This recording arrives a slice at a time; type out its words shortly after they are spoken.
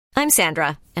I'm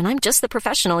Sandra, and I'm just the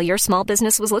professional your small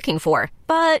business was looking for.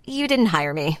 But you didn't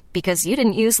hire me because you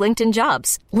didn't use LinkedIn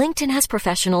Jobs. LinkedIn has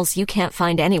professionals you can't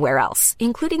find anywhere else,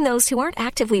 including those who aren't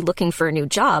actively looking for a new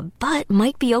job, but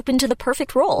might be open to the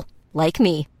perfect role, like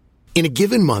me. In a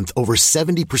given month, over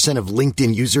 70% of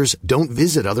LinkedIn users don't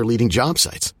visit other leading job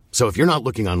sites. So if you're not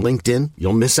looking on LinkedIn,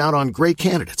 you'll miss out on great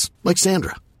candidates like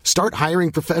Sandra. Start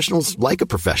hiring professionals like a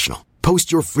professional.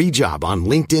 Post your free job on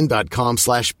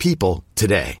linkedin.com/people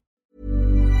today.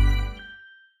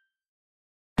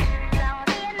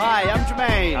 Hi, I'm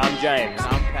Jermaine. I'm James.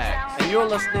 I'm Pax. And you're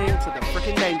listening to the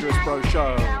Freaking Dangerous Bro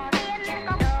Show.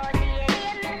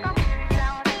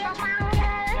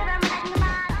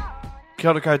 Kia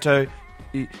ora koutou.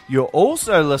 You're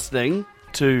also listening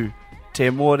to Te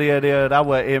Mōria Rea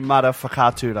Rawa e Mara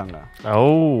Whakāturanga.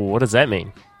 Oh, what does that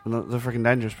mean? The Freaking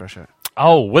Dangerous Bro Show.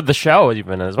 Oh, with the show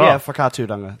even as well. Yeah,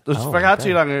 Whakāturanga.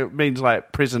 Whakāturanga means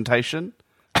like presentation.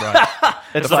 Right.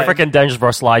 It's like a freaking Dangerous Bro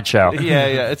slideshow.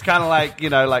 Yeah. It's kind of like,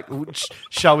 like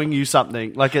showing you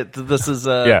something. Like this is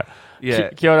a... Yeah. Yeah.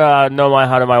 Kia ora, no mai,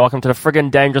 haere mai. Welcome to the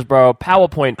friggin' Dangerous Bro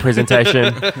PowerPoint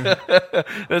presentation.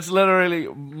 It's literally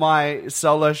my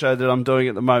solo show that I'm doing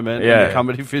at the moment in the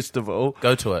comedy festival.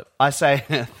 Go to it. I say,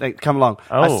 come along.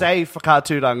 Oh. I say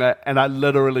whakāturanga and I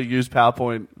literally use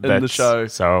PowerPoint in the show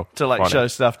to like funny. show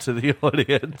stuff to the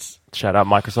audience. Shout out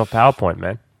Microsoft PowerPoint,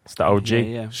 man. It's the OG.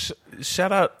 Yeah.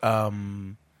 Shout out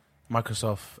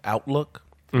Microsoft Outlook.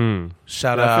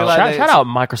 Shout I feel out like Shout out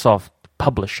Microsoft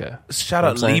Publisher. shout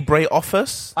out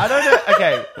LibreOffice. I don't know.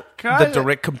 Okay. The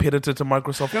direct competitor to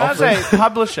Microsoft Can Office. I say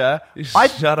publisher?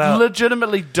 Shut I up.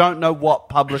 legitimately don't know what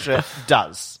publisher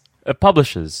does. It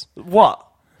publishes What?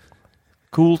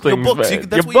 cool things. Your books. man.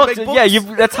 That's Your where you books. make books.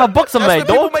 Yeah, that's how books are That's made, where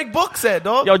people dog. make books at,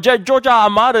 dog. Yo, George R. R.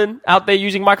 Martin out there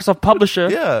using Microsoft Publisher,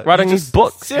 Yeah, writing you his just-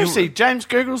 books. Seriously, James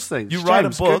Googles things. You write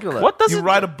James, a book. Google it. What does you it-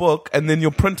 write a book, and then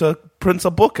your printer prints a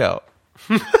book out.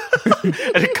 And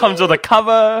it comes with a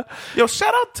cover. Yo,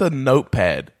 shout out to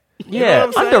Notepad. You know Yeah, what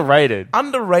I'm saying? underrated.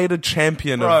 Underrated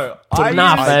champion Bro, of I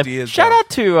Nah, use man. ideas. Shout bro. out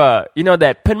to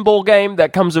that pinball game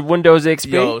that comes with Windows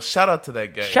XP. Yo, shout out to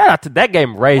that game. Shout out to that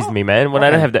game. Raised me, man. When I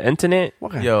didn't have the internet.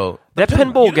 Yo, That the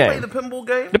pinball you didn't game. play the pinball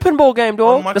game. The pinball game, On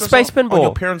dog. The Microsoft? space on your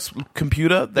pinball. parents'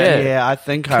 computer. That Yeah, I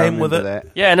think I Came remember with it. that.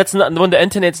 Yeah, and it's not when the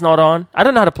internet's not on. I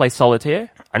don't know how to play solitaire.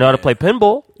 I know how to play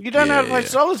pinball. You don't know how to play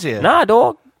solitaire? Nah,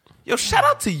 dog. Yo, shout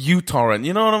out to uTorrent.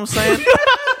 You know what I'm saying?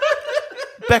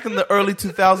 Back in the early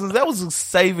 2000s, that was a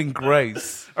saving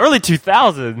grace. Early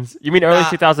 2000s. You mean early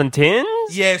 2010s?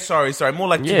 Yeah, sorry, more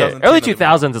like Yeah, 2010. early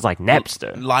 2000s is like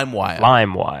Napster, LimeWire.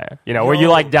 LimeWire. You know, where you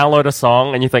like download a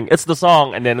song and you think it's the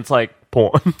song, and then it's like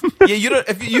porn. Yeah, you don't.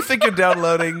 If you think you're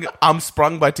downloading "I'm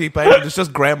Sprung" by T-Pain, it's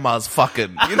just grandma's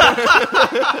fucking. You know,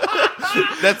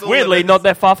 that's all Weirdly, it is. not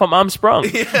that far from I'm Sprung.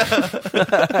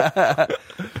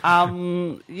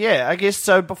 Yeah, I guess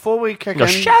so. Before we kick No,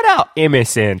 in, shout out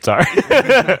MSN. Sorry,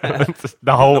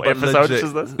 the whole But episode legit.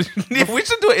 is this. Yeah, we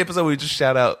should do an episode where we just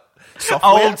shout out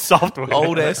software, Old software.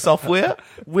 old ass software.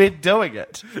 we're doing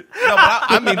it. No, but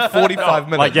I mean 45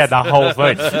 minutes. Like, yeah, the whole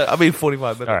thing. I mean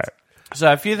 45 minutes. All right.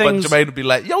 So a few But things. Jermaine would be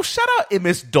like, "Yo, shout out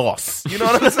MS DOS." You know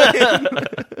what I'm saying?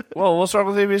 Well, what's wrong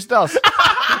with MS DOS?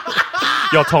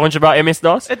 You're talking about MS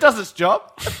DOS? It does its job.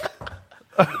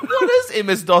 What is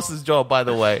MS DOS's job, by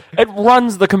the way? It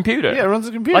runs the computer. Yeah, it runs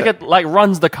the computer. Like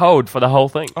runs the code for the whole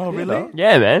thing. Oh, really?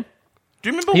 Yeah, man. Do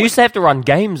you remember? You used to have to run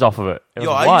games off of it. It was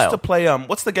Yo, I wild. used to play.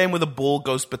 What's the game where the ball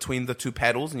goes between the two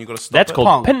paddles and you got to stop That's it?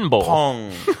 called Pong. pinball.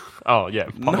 Pong. Oh yeah,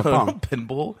 No, Pong. not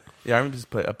pinball. Yeah, I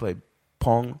remember I played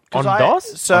Pong. On I-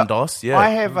 DOS. So On DOS, yeah. I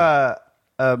have a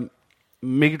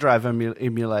Mega Drive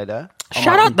emulator. on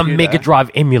Shout my out the computer, Mega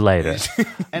Drive emulator.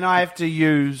 and I have to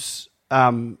use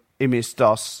MS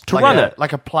DOS To like run a, it.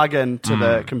 like a plug-in to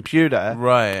the computer,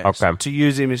 Right. Okay. to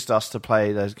use MS DOS to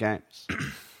play those games.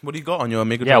 What do you got on your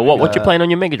Mega Yeah, Drive? what you playing on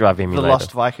your Mega Drive The emulator?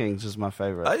 Lost Vikings is my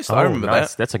favorite. I remember nice.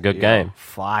 that. That's a good game.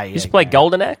 Fire. You used to play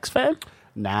Golden Axe, fam?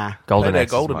 Nah. Golden that Axe.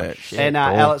 is Golden my Axe. shit, And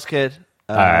dog. Alex Kidd.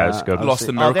 that's good. Lost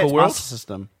in Oh, Miracle that's World? Master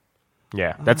System.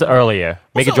 Yeah, that's earlier.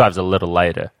 Mega Also- Drive's a little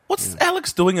later. What's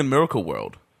Alex doing in Miracle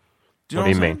World? Do What do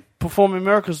you know mean? Performing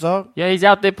miracles, dog. Yeah, he's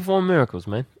out there performing miracles,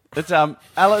 man. It's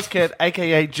Alex Kidd,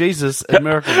 aka Jesus in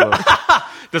Miracle World.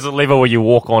 There's a level where you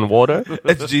walk on water.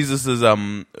 It's Jesus'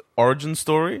 origin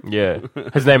story. Yeah,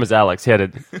 his name is Alex.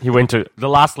 He went to the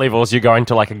last level is you going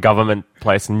to like a government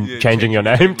place and changing your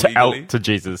name to legally. to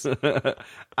Jesus.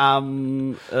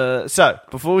 So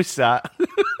before we start,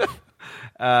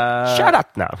 Shut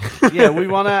up now. yeah, we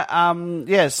want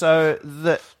to. So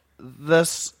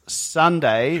this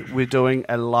Sunday we're doing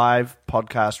a live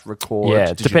podcast record. Yeah,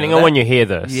 you depending know on that? when you hear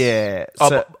this. Yeah. Oh,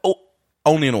 So,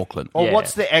 Only in Auckland. Or Yeah.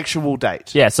 what's the actual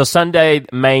date? Yeah, so Sunday,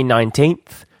 May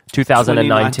 19th,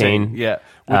 2019. Yeah.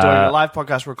 We're doing a live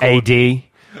podcast record AD.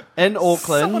 in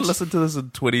Auckland. Someone listen to this in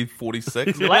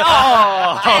 2046. Like,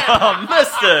 oh,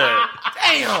 missed it.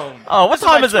 Damn. Oh, what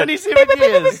time is it? 27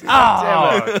 years.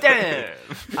 Oh,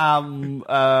 damn.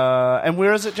 And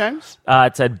where is it, James?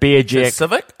 It's at Beer Jack.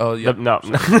 Civic? Oh, yeah. No,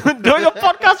 doing a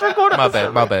podcast recorder.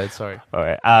 My bad. Sorry. All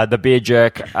right, the Beer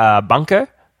Jerk bunker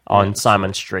on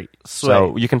Simon Street.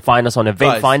 So you can find us on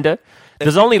Event Guys, Finder.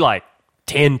 There's only like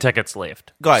 10 tickets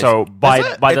left. Guys, so by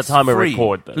the it's time we free.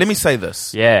 record this, Let me say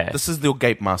this. Yeah. This is the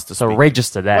Gate Master so speaking.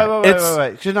 register that.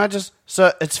 Wait. Can I just...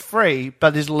 So it's free,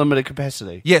 but there's limited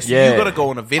capacity. Yes, Yeah. you got to go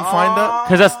on Event Finder.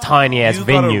 Because that's tiny ass You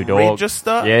gotta venue, dog.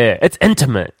 register? Yeah, it's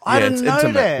intimate. I Yeah, didn't it's know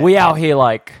intimate. that. We out here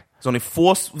like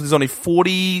There's only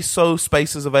 40 so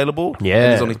spaces available. Yeah. And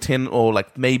there's only 10 or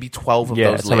like maybe 12 of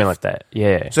those something left. like that.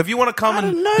 Yeah. So if you want to come and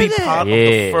didn't know be that. part of Yeah.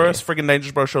 the first friggin'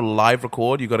 Dangerous Bro Show live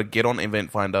record, you got to get on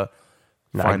Event Finder.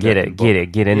 No, find get and it,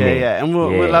 book. get in there. Yeah. And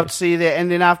we'd love to see you there. And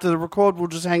then after the record, we'll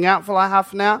just hang out for like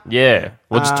half an hour. Yeah,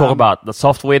 we'll just talk about the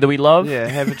software that we love. Yeah,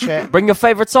 have a chat. Bring your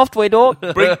favorite software, dog.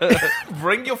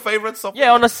 Bring your favorite software.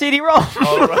 Yeah, on a CD-ROM.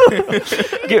 All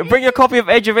right. Bring your copy of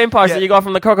Age of Empires Yeah. that you got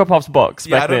from the Cocoa Pops box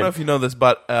Yeah, back I don't then. know if you know this,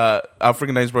 but our friggin'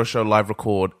 Dangerous Bro Show live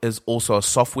record is also a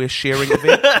software sharing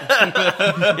event.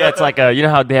 Yeah, it's like you know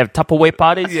how they have Tupperware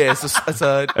parties? Yeah, it's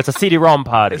a CD-ROM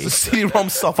party. it's a CD-ROM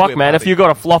software. Fuck, man, if party. you got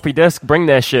a floppy disk, bring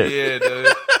that shit. Yeah, dude.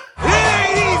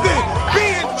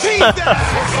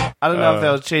 I don't know if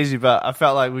that was cheesy, but I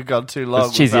felt like we got too long.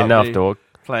 It's cheesy without enough, me dog.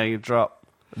 Playing a drop.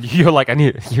 You're like,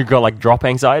 you got like drop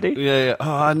anxiety? Yeah.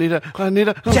 Oh, I need a.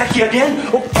 Jackie again?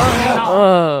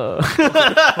 Oh,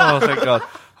 thank God.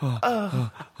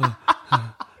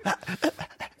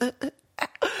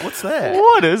 What's that?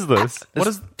 What is this? What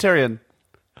is Tyrion?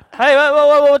 Hey,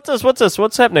 what's this? What's this?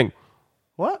 What's happening?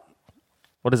 What?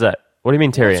 What is that? What do you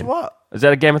mean, Tyrion? What? Is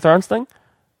that a Game of Thrones thing?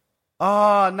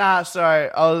 Oh, nah, sorry.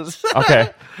 I was.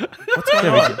 Okay. What's going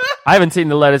on? I haven't seen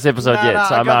the latest episode No, yet, no,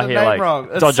 so I I'm got out the here name like wrong.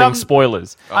 It's dodging some-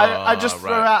 spoilers. I just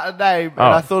threw right. out a name, and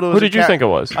Oh. I thought it was. Who did you think it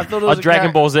was? I thought it A was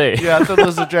Dragon Ball Z. Yeah, I thought it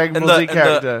was a Dragon Ball Z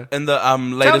character. In the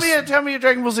latest Tell me a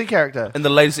Dragon Ball Z character. in the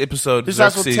latest episode, Who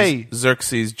starts with T?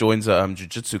 Xerxes joins a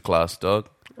jiu-jitsu class, dog.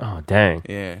 Oh, dang.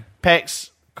 Yeah.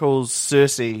 Pax calls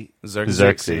Cersei.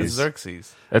 Xerxes.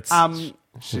 Xerxes. It's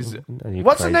She's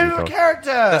What's the name of a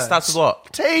character? that starts with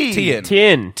what? T. Tien.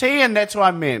 Tien. Tien, that's what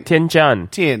I meant. Tien-chan.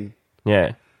 Tien.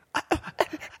 Yeah.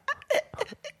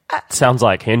 Sounds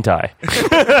like hentai.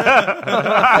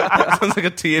 Sounds like a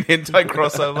Tien hentai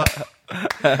crossover.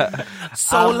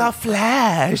 Solar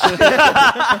Flash.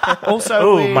 Also,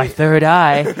 Oh, my third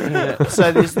eye.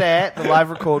 so there's that, the live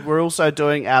record. We're also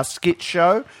doing our sketch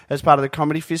show as part of the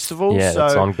comedy festival. Yeah, so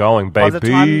that's ongoing, by the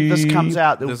baby. time this comes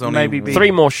out, There's there'll only maybe be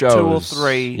 3 more shows. 2 or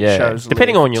 3 yeah. shows.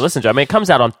 Depending on left. when you listen to it. I mean, it comes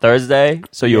out on Thursday,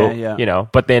 so you'll, Yeah. you know,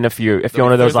 but then if you're There'll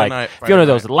one of be those Thursday like, night, if you're one of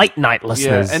Friday those late night Yeah,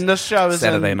 listeners. and this show is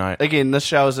Saturday in, night. Again, this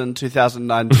show is in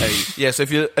 2019. Yeah, so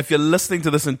if you're listening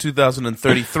to this in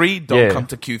 2033, don't Yeah. come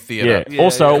to Q Theater. yeah.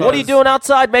 Also, what are you because- doing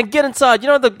outside, man? Get inside. You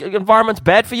know the environment's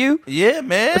bad for you. Yeah,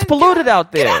 man. It's polluted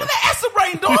out there. Get out of the acid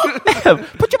rain,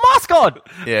 dog. Put your mask on.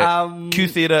 Yeah. Q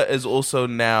Theater is also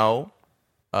now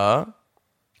A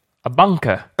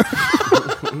bunker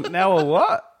Now a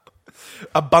what?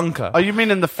 a bunker. Oh, you mean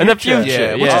in the future? in the future.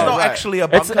 yeah, which yeah. is not Right. actually a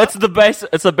bunker. It's the base.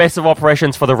 It's the base of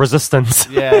operations for the resistance.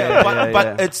 Yeah,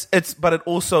 but it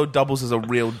also doubles as a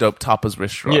real dope tapas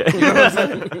restaurant. Yeah. You know what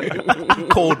I'm saying?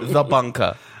 Called the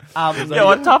bunker. Yo,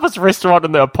 a tapas restaurant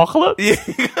in the apocalypse.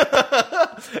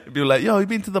 Be like, yo, you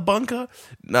been to the bunker?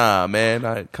 Nah, man,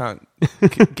 I can't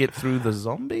get through the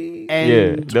zombie. And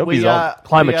Yeah, there'll be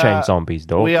climate change zombies,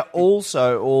 dog. We are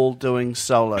also all doing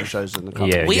solo shows in the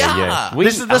country. Yeah, We yeah, are. yeah.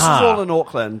 This is all in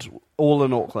Auckland. All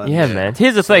in Auckland. Yeah, man.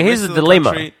 Here's the thing. Here's Rest the of dilemma.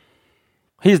 country,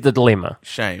 Here's the dilemma.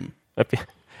 shame.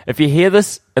 If you hear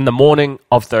this in the morning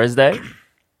of Thursday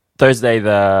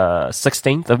the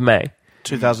 16th of May,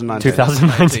 2019.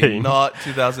 2019, Not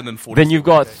 2040. then you've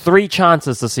got 3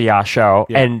 chances to see our show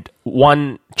and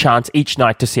 1 chance each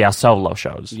night to see our solo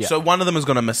shows. Yeah. So one of them is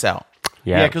going to miss out.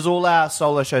 Yeah, because all our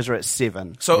solo shows are at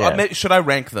 7. So Yeah. should I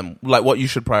rank them? Like what you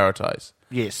should prioritize?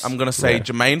 Yes. I'm going to say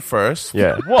Jermaine first.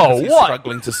 Yeah. Whoa, He's what?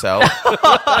 struggling to sell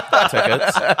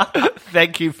tickets.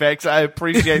 Thank you, Fax. I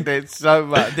appreciate that so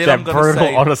much. Then That I'm going to brutal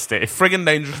say honesty. friggin'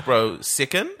 Dangerous Bro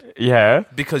second Yeah.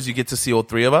 because you get to see all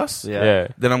 3 of us. Yeah.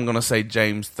 Then I'm going to say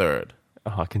James third.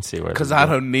 Oh, I can see where. Because I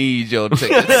don't need your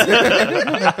tickets.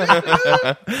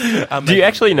 Do you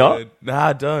actually not? Nah,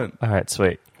 I don't. All right,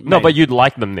 sweet. No, but you'd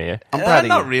like them there. I'm proud of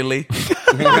Not you. really.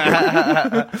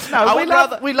 No, we love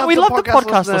the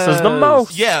podcast listeners the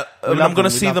most. Yeah, and I'm going to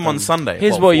see them on Sunday.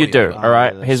 Here's Well, what you for do, but- all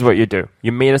right? Here's what you do.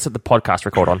 You meet us at the podcast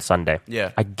record on Sunday.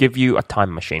 Yeah. I give you a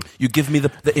time machine. You give me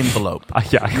the envelope.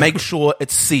 Yeah. Make sure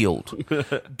it's sealed.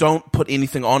 Don't put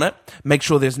anything on it. Make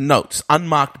sure there's notes,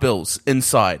 unmarked bills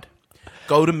inside.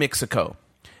 Go to Mexico.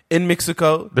 In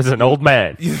Mexico, There's an old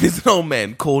man. there's an old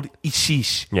man called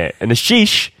Ishish. Yeah, and the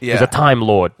sheesh is Yeah. a time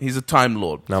lord. He's a time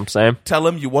lord. Know what I'm saying? Tell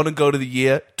him you want to go to the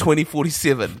year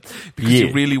 2047 because Yeah.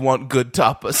 you really want good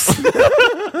tapas.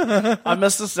 I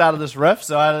missed the start of this riff,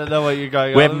 so I don't know what you're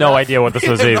going We on. have no idea what this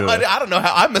was either. I don't know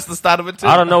how I missed the start of it too.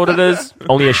 I don't know what it is.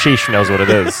 Only a sheesh knows what it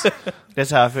is.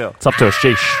 That's how I feel. It's up to a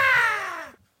sheesh.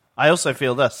 I also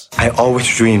feel this. I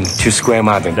always dreamed to square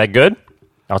mother. Is that good?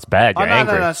 Oh, it's bad. You're no,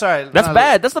 angry. no, sorry. That's No,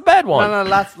 bad. That's the bad one. No,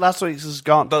 last week's is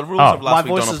gone. The rules Oh. of last My week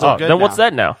voice don't is apply. all good Then what's now.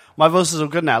 that now? My voice is all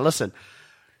good now. Listen.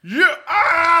 Yeah,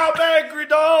 I'm angry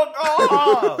dog.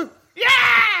 Oh.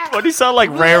 What do you sound like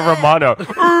Ray Romano?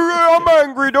 I'm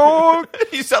angry, dog.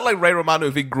 You sound like Ray Romano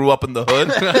if he grew up in the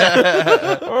hood.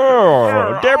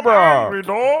 Oh, Deborah.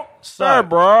 dog.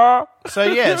 Deborah. So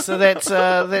yeah, so that's You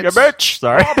that's bitch.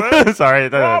 Sorry. Sorry.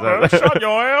 Shut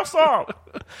your ass up.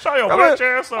 Shut your bitch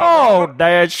ass up. Oh,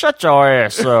 Dad, shut your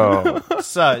ass up.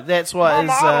 so that's what is.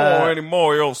 Mama, I don't want any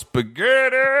more of your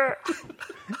spaghetti.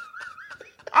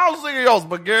 I was thinking your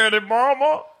spaghetti,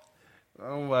 mama.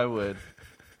 Oh my word.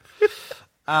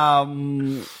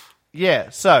 Yeah.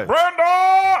 So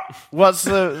Brenda! what's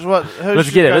the what? Who Let's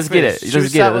should get it. go Let's get it. first? Should Let's we get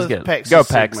it. start Let's with get it. Pax's Go, Pax.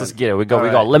 segment? Let's get it. We All got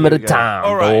right, limited here we go. time.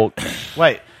 All right. dog.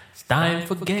 Wait. Time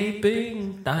for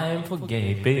gaping, time for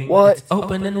gaping. What? It's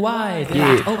open and wide,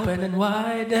 it's open and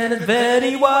wide, and it's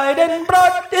very wide and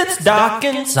broad. It's dark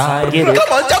inside. Get it.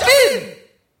 Come on, jump in.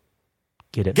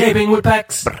 Get it. Gaping with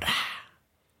Pax.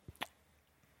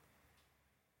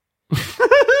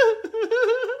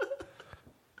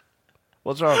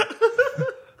 What's wrong?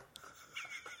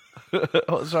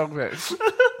 What's wrong, Max?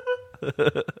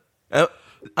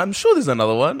 I'm sure there's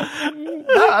another one.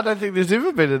 No, I don't think there's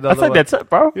ever been another I think one. that's it,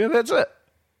 bro. Yeah, that's it.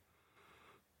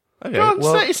 Okay, Go on, well,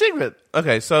 start your segment.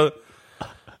 okay, so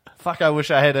Fuck, I wish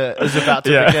I had a is about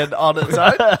to Yeah. begin on its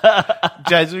own.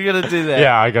 James, we're gonna do that.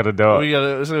 Yeah, I gotta do We it.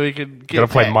 gotta so we can get Gotta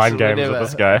play Pax mind and games with whatever,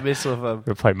 this guy. Mess with him.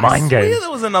 We play mind yeah, games.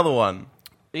 there was another one.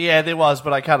 Yeah, there was,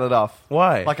 but I cut it off.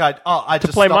 Why? Like I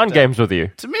just Play stopped mind it. games with you.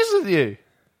 to mess with you.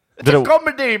 It's Did a it-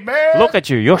 comedy, man. Look at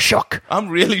you. You're shook. I'm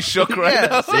really shook right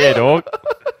Yeah, now. Yeah, dog.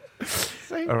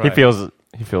 All He right.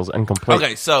 feels incomplete.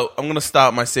 Okay, so I'm gonna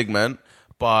start my segment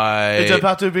by. It's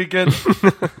about to begin.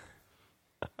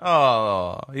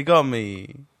 Oh, you got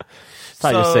me.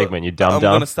 Start your segment, you dumb I'm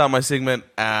dumb. gonna start my segment.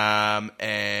 And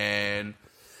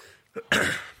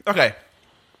okay,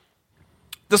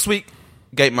 this week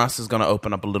Gate Master's gonna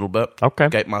open up a little bit. Okay.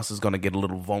 Gate Master's gonna get a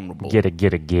little vulnerable. Get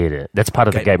it. That's part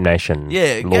of the Okay. Gabe Nation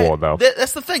Yeah, law, though.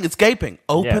 That's the thing. It's gaping.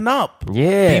 Open Yeah. up.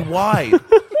 Yeah. Be wide.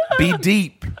 Be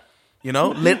deep. You know,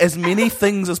 let as many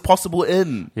things as possible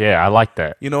in. Yeah, I like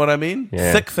that. You know what I mean?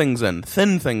 Yeah. Thick things in,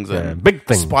 thin things Yeah, in, big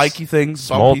things. spiky things,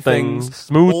 Small bumpy things,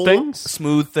 smooth all- things.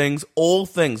 smooth things, all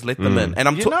things. Let them in. And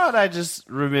I'm You know what I just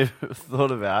thought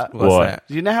about? what's What? that?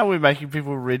 You know how we're making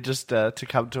people register to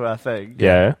come to our thing?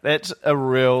 Yeah. That's a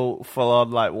real full-on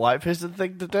like white person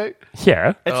thing to do.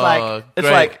 Yeah. It's Oh, like it's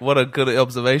great. like What a good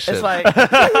observation. it's like it's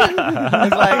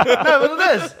like no, but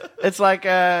it is. It's like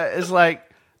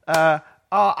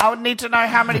oh, I would need to know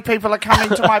how many people are coming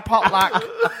to my potluck,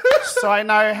 so I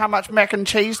know how much mac and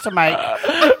cheese to make.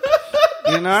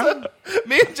 You know?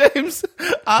 Me and James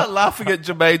are laughing at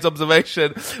Jermaine's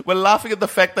observation. We're laughing at the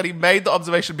fact that he made the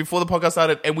observation before the podcast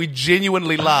started, and we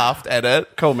genuinely laughed at it.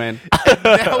 Cool, man.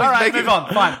 Now he's All right, making- move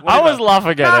on. Fine. I whatever. was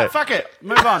laughing at Nah, it. fuck it.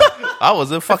 Move on. I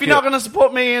wasn't. Fuck If you're not it. going to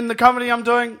support me in the comedy I'm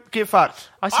doing, get fucked.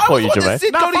 I I support was you, the one that Jermaine.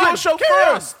 said go to fine. your show Carry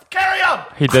first. On. Carry on.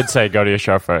 He did say go to your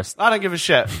show first. I don't give a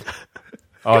shit.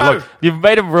 Oh, Go. look. You've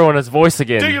made him ruin his voice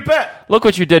again. Do your bit. Look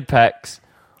what you did, Pax.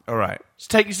 All right. Just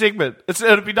take your segment.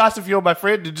 It'd be nice if you're my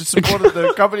friend and just supported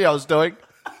the comedy I was doing.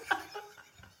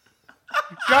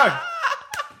 Go.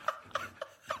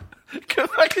 Go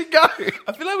fucking go.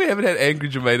 I feel like we haven't had Angry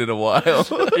Jermaine in a while.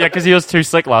 Yeah, because he was too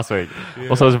sick last week.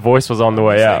 Also, his voice was on the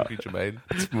way out. Angry Jermaine.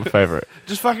 It's my favorite.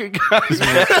 Just fucking go.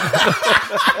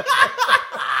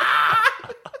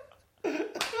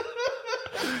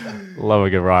 Love a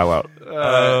good rile up.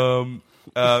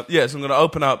 Yeah, so I'm going to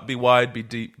open up, be wide, be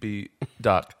deep, be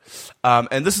dark.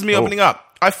 And this is me opening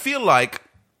up. I feel like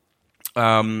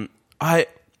I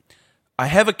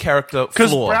have a character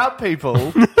Because flaw. brown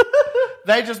people,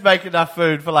 they just make enough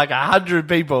food for like 100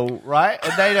 people, right?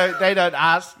 And they don't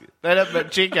ask, they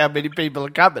don't check how many people are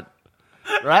coming,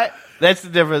 right? That's the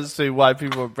difference between white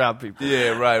people and brown people. Yeah,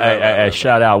 right. Hey,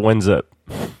 shout out Winzip.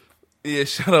 Yeah,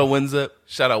 shout out Winzip.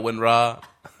 Shout out Winra.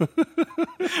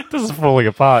 This is falling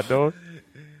apart, dog.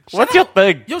 What's your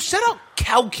thing? Yo, shout out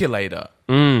Calculator.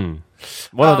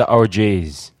 What are the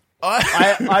OGs?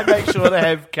 I make sure to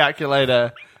have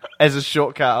calculator as a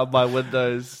shortcut on my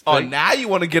Windows. Oh, thing. now you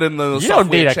want to get in the You don't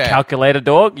need a calculator,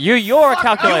 dog. You're a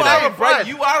calculator. You are a brain.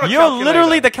 You are a You're calculator.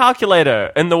 literally the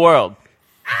calculator in the world.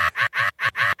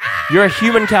 You're a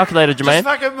human calculator, Just Jermaine.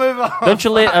 fucking move on. Don't you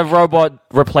let a robot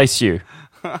replace you.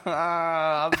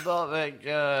 I'm not that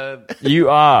good. You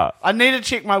are. I need to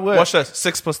check my work. Watch this.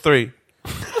 6 + 3.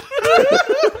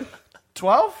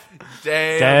 12?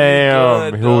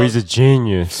 Damn. Good, Oh, he's a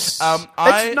genius.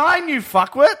 It's 9, you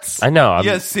fuckwits. I know.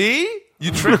 Yeah, see?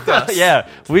 You tricked us. Yeah,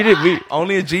 we did.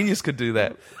 Only a genius could do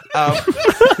that.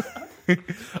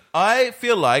 I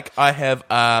feel like I have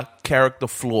a character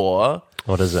flaw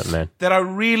What is it, man? that I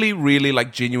really, really,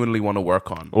 genuinely want to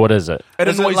work on. What is it? It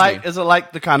annoys me. Is it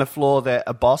like the kind of flaw that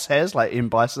a boss has, like M.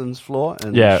 Bison's flaw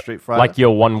in Yeah, Street Fighter? like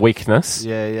your one weakness.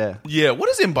 Yeah. Yeah, what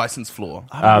is M. Bison's flaw?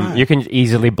 You can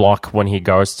easily block when he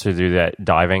goes to do that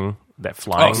diving, that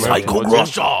flying. move. Psycho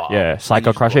Crusher! Yeah,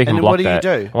 Psycho Crusher. You can And then block what do you that.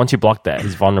 do? Once you block that,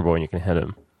 he's vulnerable and you can hit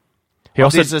him. He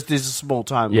also, there's a small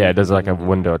time. yeah, there's like a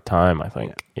window of time. I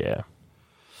think. Yeah,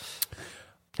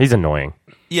 he's annoying.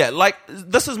 Yeah,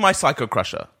 this is my Psycho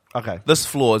Crusher. Okay. This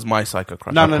flaw is my Psycho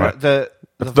Crusher. No. The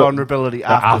vulnerability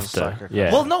after. the Psycho.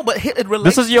 yeah. Well, no, but it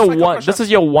relates This is to your Psycho one. Crusher. This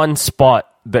is your one spot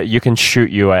that you can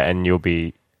shoot you at, and you'll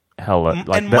be hella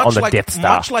like and on the Death Star.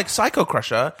 much like Psycho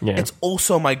Crusher, Yeah. it's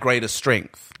also my greatest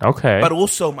strength. Okay, But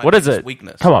also my what is biggest it?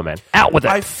 weakness. Come on, man, out with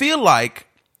it. I feel like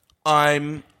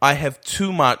I have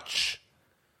too much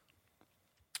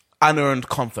unearned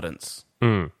confidence.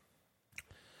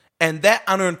 And that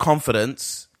unearned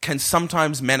confidence can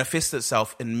sometimes manifest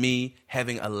itself in me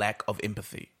having a lack of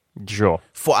empathy Sure.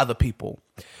 for other people.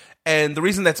 And the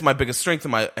reason that's my biggest strength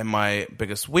and my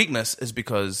biggest weakness is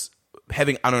because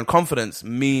having unearned confidence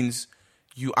means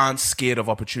you aren't scared of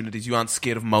opportunities, you aren't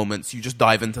scared of moments, you just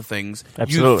dive into things.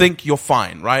 Absolutely. You think you're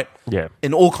fine, right? Yeah.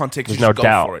 In all contexts, There's you no should go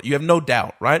doubt. for it. You have no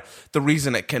doubt, right? The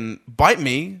reason it can bite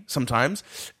me sometimes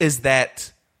is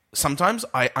that sometimes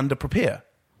I underprepare.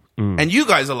 And you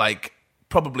guys are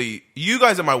you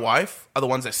guys and my wife are the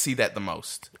ones that see that the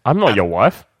most. I'm not your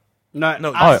wife. No,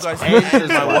 No, us you guys and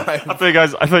and my wife.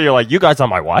 I thought you were like, you guys are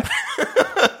my wife.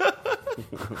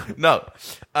 No.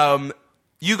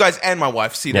 You guys and my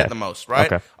wife see Yeah. that the most,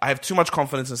 right? Okay. I have too much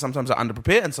confidence and sometimes I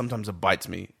underprepare and sometimes it bites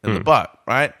me in the butt,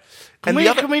 right? Can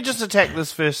we just attack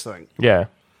this first thing? Yeah.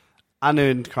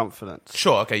 Unearned confidence.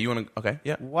 Sure, okay, you want to... Okay,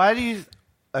 yeah. Why do you...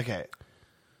 Okay.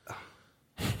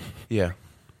 Yeah.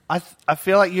 I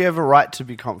feel like you have a right to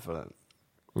be confident.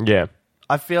 Yeah.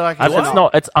 I feel like It's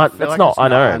not. It's like not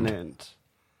unearned.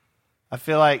 I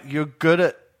feel like you're good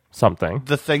at Something.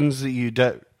 the things that you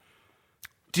do.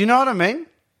 Do you know what I mean?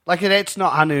 Like, that's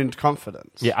not unearned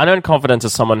confidence. Yeah, unearned confidence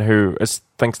is someone who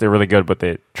thinks they're really good, but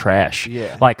they're trash.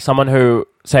 Yeah. Like someone who,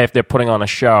 say, if they're putting on a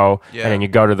show, Yeah. and then you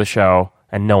go to the show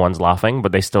and no one's laughing,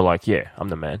 but they still like, yeah, I'm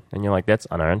the man, and you're like, that's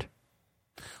unearned.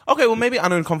 Okay, well, maybe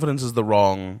unearned confidence is the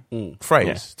wrong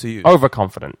phrase to use.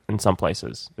 Overconfident in some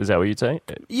places. Is that what you'd say?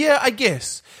 Yeah, I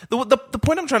guess. The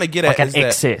point I'm trying to get Like at an is that...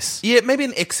 excess. Yeah, maybe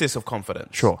an excess of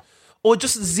confidence. Sure. Or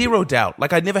just zero doubt.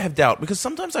 Like, I never have doubt. Because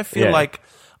sometimes I feel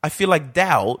like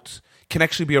doubt can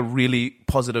actually be a really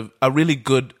positive, a really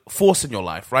good force in your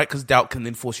life, right? Because doubt can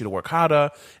then force you to work harder.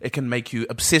 It can make you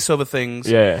obsess over things.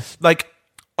 Yeah.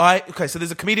 So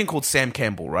there's a comedian called Sam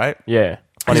Campbell, right? Yeah.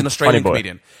 He's an Australian funny boy.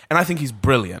 comedian. And I think he's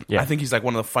brilliant. Yeah. I think he's like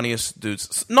one of the funniest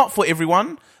dudes. Not for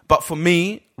everyone, but for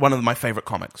me, one of my favorite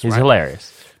comics. He's right?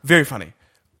 hilarious. Very funny.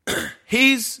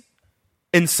 He's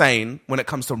insane when it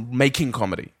comes to making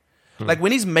comedy. Like,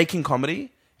 when he's making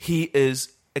comedy, he is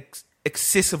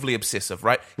excessively obsessive,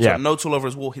 right? He's Yeah. got notes all over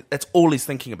his wall. That's all he's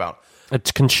thinking about.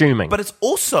 It's consuming. But it's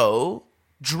also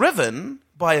driven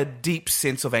by a deep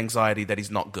sense of anxiety that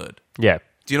he's not good. yeah.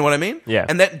 Do you know what I mean? Yeah.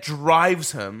 And that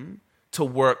drives him to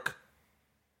work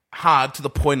hard to the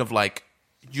point of like,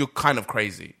 you're kind of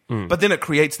crazy. But then it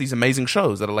creates these amazing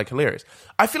shows that are like hilarious.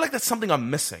 I feel like that's something I'm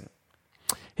missing.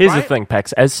 Here's the Right? thing,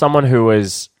 Pax. As someone who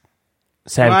is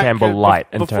Sam Mike, Campbell light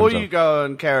in before terms you of... go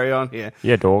and carry on here.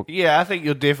 Yeah, dog. Yeah, I think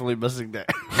you're definitely missing that.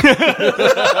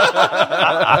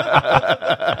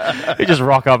 You just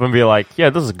rock up and be like, yeah,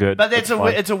 this is good. But that's It's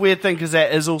fine. it's a weird thing because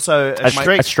that is also a A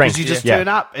strength. strength, Because you just yeah. turn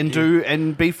up and do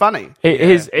and be funny.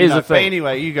 Here's You know, the but thing.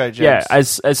 anyway, you go, James. Yeah,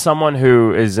 as someone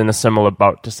who is in a similar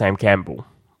boat to Sam Campbell,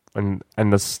 and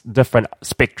this different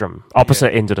spectrum,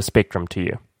 opposite end of the spectrum to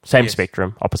you, same Yes.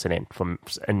 spectrum, opposite end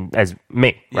and as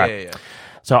me, right? Yeah.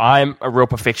 So I'm a real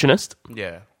perfectionist,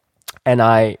 Yeah. and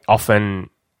I often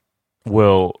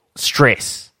will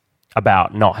stress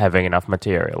about not having enough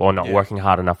material or not working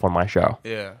hard enough on my show.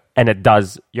 Yeah. And it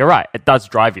does, you're right, it does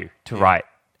drive you to write,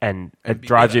 and it be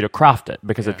drives better. you to craft it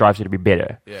because it drives you to be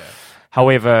better. Yeah.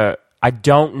 However, I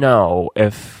don't know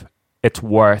if it's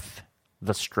worth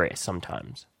the stress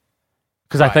sometimes.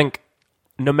 Because I think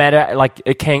no matter, like,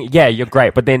 it can, yeah, you're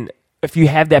great, but then if you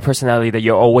have that personality that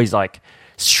you're always, like,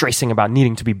 stressing about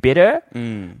needing to be better,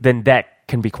 then that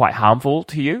can be quite harmful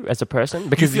to you as a person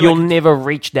because feel you'll like never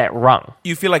reach that rung.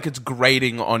 You feel like it's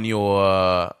grating on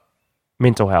your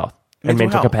Mental health and Mental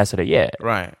mental health. capacity, yeah.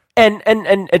 right. And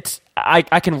it's I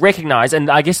can recognize, and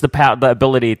I guess the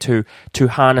ability to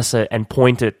harness it and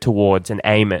point it towards and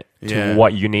aim it to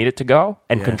what you need it to go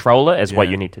and control it is what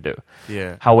you need to do.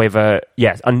 Yeah. However,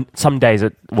 yes, on some days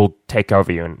it will take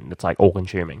over you and it's like all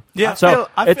consuming. Yeah. So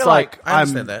I it's feel like I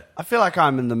understand that. I feel like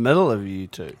I'm in the middle of you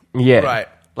two. yeah, Right.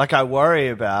 Like I worry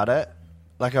about it.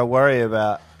 Like I worry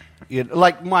about,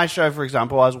 like my show, for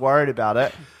example. I was worried about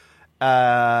it.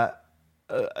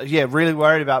 Really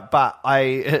worried about. But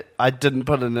I didn't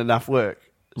put in enough work.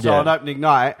 So Yeah. on opening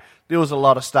night, there was a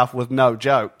lot of stuff with no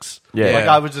jokes. Yeah. Like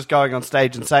I was just going on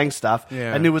stage and saying stuff,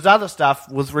 and there was other stuff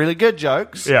with really good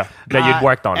jokes. Yeah, that you'd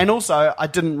worked on. And also, I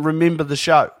didn't remember the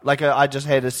show. Like I just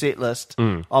had a set list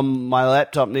on my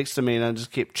laptop next to me, and I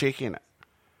just kept checking it.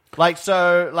 Like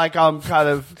I'm kind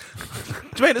of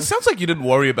Dwayne, it sounds like you didn't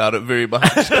worry about it very much.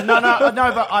 no,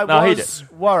 but I No, he was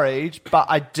worried, but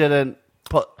I didn't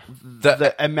put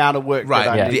the amount of work Right,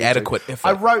 that I yeah. needed the to. adequate effort.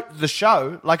 I wrote the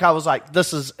show like I was like,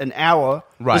 this is an hour,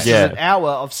 Right. This Yeah. is an hour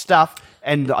of stuff,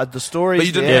 and the stories. But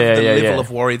you didn't there. have the Yeah, level yeah.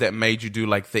 of worry that made you do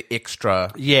like the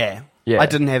extra. Yeah, Yeah. I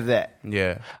didn't have that.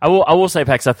 Yeah. I will say,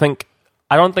 Pax, I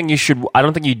don't think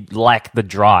you lack the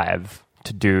drive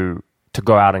to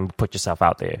go out and put yourself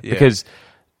out there because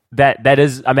that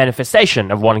is a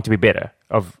manifestation of wanting to be better,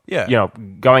 of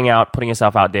going out, putting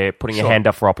yourself out there, putting your hand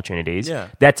up for opportunities. Yeah.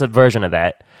 That's a version of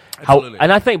that. Absolutely.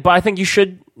 I think you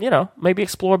should, maybe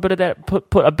explore a bit of that,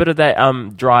 put a bit of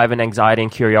that drive and anxiety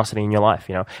and curiosity in your life,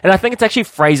 And I think it's actually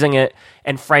phrasing it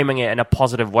and framing it in a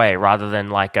positive way rather than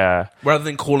like Rather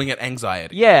than calling it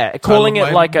anxiety. calling it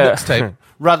My like a mixtape.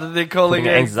 Rather than calling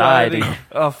it anxiety.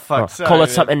 Oh fuck! Sorry, call it man.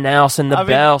 something else in the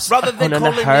bells. Rather than on in the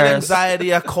calling it hearse.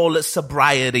 anxiety, I call it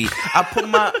sobriety. I put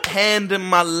my hand in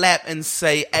my lap and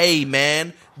say, hey,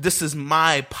 man, this is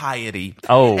my piety.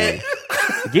 Oh,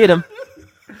 get him.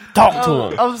 Talk to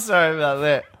him. I'm sorry about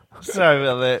that. Sorry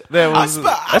about that. That was.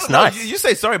 That's nice. You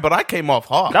say sorry, but I came off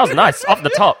hard. That was nice. Off the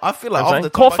top. I feel like You know what off I'm the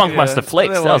saying? Call top, Funk I Master can-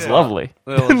 Flex. That was lovely.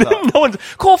 That was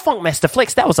Call Funk Master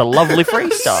Flex. That was a lovely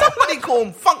freestyle. Somebody call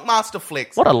him Funk Master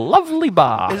Flex. What a lovely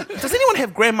bar. Does anyone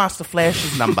have Grandmaster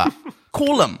Flash's number?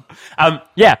 Call him.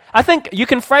 Yeah, I think you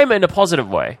can frame it in a positive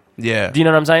way. Yeah. Do you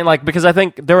know what I'm saying? Like, because I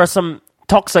think there are some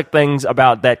toxic things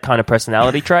about that kind of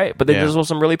personality trait, but then Yeah. there's also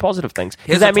some really positive things. Here's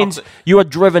Because that a means toxic- you are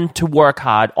driven to work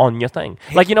hard on your thing.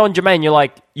 Like, in Jermaine, you're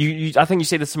like, you I think you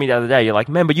said this to me the other day, you're like,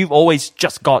 man, but you've always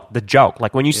just got the joke.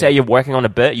 Like, when you say you're working on a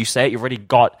bit, you say it, you've already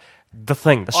got the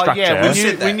thing, the structure. Oh yeah,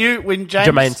 Yeah. when James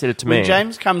Jermaine said it to me. When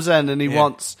James comes in and he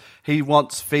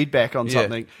wants feedback on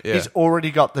something, yeah. he's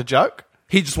already got the joke.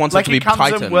 He just wants Like it to he be comes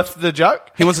tightened. in with the joke.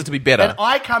 He wants it to be better. And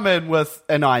I come in with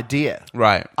an idea.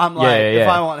 Right. I'm like, Yeah, yeah. if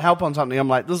I want help on something, I'm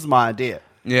like, this is my idea.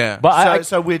 Yeah. But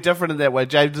So we're different in that way.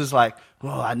 James is like,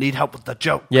 oh, I need help with the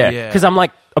joke. Yeah, Yeah. because I'm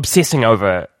like obsessing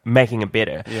over making it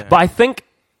better. But I think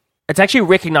it's actually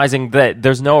recognizing that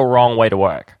there's no wrong way to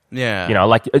work. Yeah.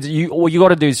 Like all you got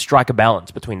to do is strike a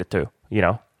balance between the two.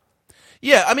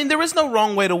 Yeah, I mean, there is no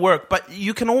wrong way to work, but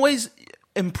you can always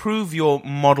improve your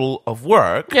model of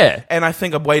work. Yeah. And I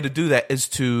think a way to do that is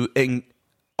to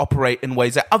operate in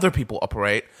ways that other people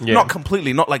operate. Yeah. Not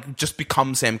completely, not like just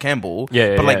become Sam Campbell.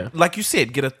 Yeah, but yeah. like you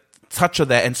said, get a touch of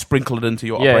that and sprinkle it into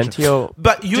your Yeah, operation. into your-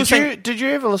 But you were saying Did you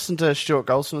ever listen to Stuart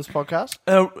Goldsmith's podcast?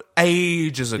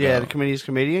 ages ago. Yeah, the Comedian's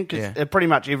Comedian. Because Yeah. pretty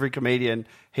much every comedian,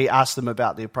 he asks them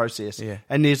about their process. Yeah.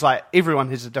 And there's like, everyone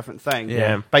has a different thing.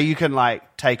 Yeah. But you can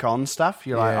like take on stuff.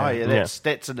 You're like, Yeah. oh yeah,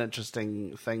 that's an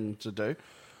interesting thing to do.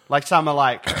 Like some are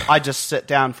like, I just sit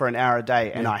down for an hour a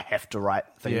day and I have to write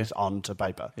things onto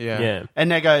paper. Yeah.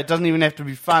 And they go, it doesn't even have to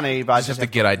be funny, but I just have to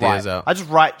get ideas write. out. I just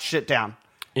write shit down.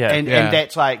 Yeah. And Yeah.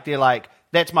 that's like, they're like,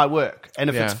 that's my work. And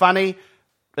if Yeah. it's funny,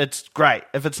 it's great.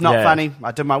 If it's not Yeah. funny,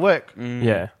 I did my work.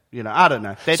 Yeah. I don't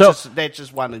know. That's So- that's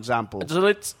just one example. So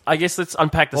let's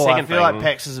unpack the Oh, I second feel thing. like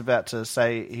Pax is about to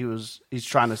say he's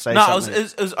trying to say No,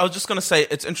 something. I was just going to say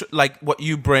it's like what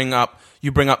you bring up.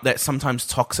 You bring up that sometimes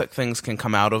toxic things can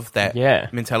come out of that Yeah.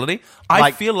 mentality.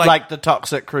 I feel like the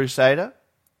Toxic Crusader.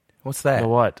 What's that? The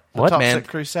what? The What? Toxic Man,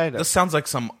 Crusader. This sounds like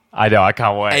some I know. I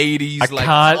can't wait. 80s, I like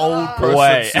can't old person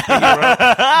wait. superhero.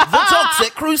 The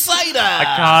Toxic Crusader. I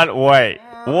can't wait.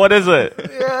 What is it?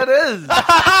 Yeah, it is.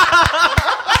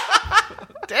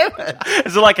 Damn it.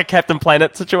 Is it like a Captain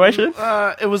Planet situation?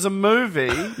 It was a movie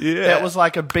that was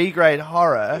like a B-grade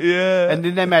horror. Yeah. And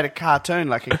then they made a cartoon,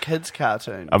 like a kid's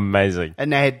cartoon. Amazing.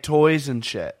 And they had toys and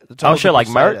shit. The Oh, Toxic shit, like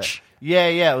Crusader. merch?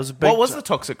 Yeah, it was a big... What was the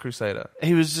Toxic Crusader?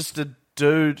 He was just a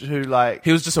dude who like...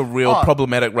 He was just a real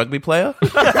problematic rugby player.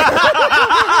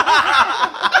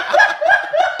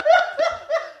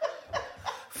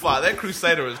 Fuck, that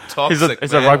Crusader is toxic.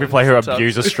 He's a rugby player who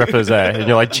abuses strippers, And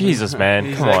you're like, Jesus,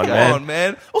 man, come on,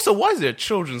 man. Also, why is there a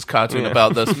children's cartoon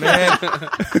about this, man?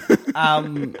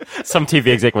 Some TV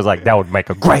exec was like, that would make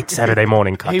a great Saturday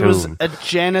morning cartoon. He was a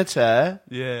janitor.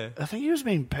 Yeah. I think he was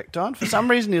being picked on. For some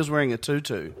reason, he was wearing a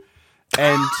tutu.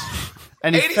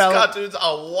 And he 80s fell... cartoons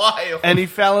are wild. And he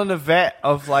fell in a vat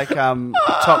of like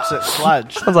toxic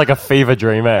sludge. Sounds like a fever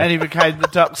dream, And he became the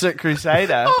Toxic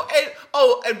Crusader.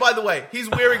 And by the way, he's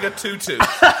wearing a tutu.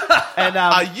 And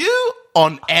Are you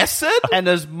on acid? and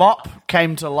his mop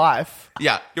came to life.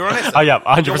 Yeah, you're on acid. Oh, yeah,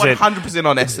 100%. You're 100%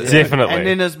 on acid. Definitely. And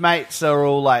then his mates are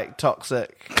all like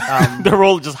toxic. They're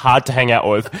all just hard to hang out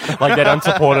with. Like, they don't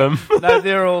support him. No,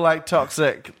 they're all like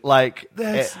toxic, like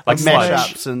like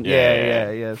mashups sludge. and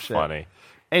Yeah, shit. Funny.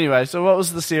 Anyway, so what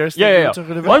was the serious thing Yeah, you yeah. were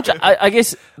talking about? Why don't you- I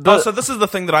guess... So this is the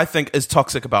thing that I think is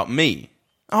toxic about me.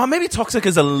 Oh, maybe toxic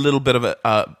is a little bit of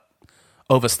a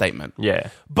overstatement. Yeah.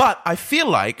 But I feel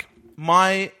like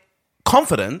my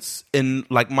confidence in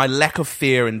like my lack of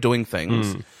fear in doing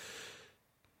things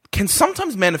can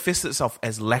sometimes manifest itself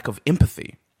as lack of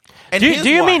empathy. And Do here's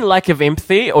you why. mean lack of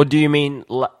empathy, or do you mean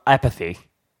apathy?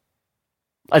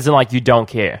 As in, like, you don't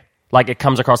care. Like, it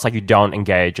comes across like you don't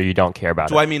engage or you don't care about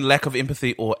Do it. I mean lack of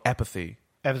empathy or apathy?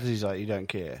 Apathy's like you don't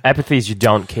care. Apathy is you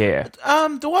don't care.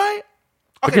 Do I?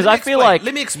 Okay, Because let me I feel explain. like-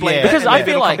 let me explain. Yeah. that Because and I maybe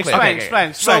feel it'll like- come clear.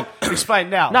 Explain. Explain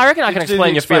now. No, I reckon I can Do the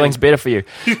explain your feelings better for you.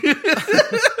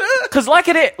 Because lack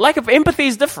of empathy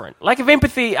is different. Lack of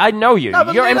empathy, I know you. No,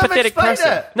 but You're an let him empathetic explain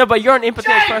person. it. No, but you're an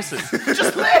empathetic person.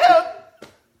 Just let him.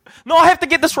 No, I have to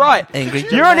get this right. Angry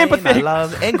You're an Jermaine, I empathetic.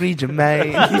 love Angry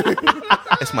Jermaine.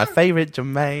 It's my favorite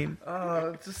Jermaine.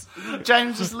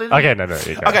 James, just let him. Okay, no.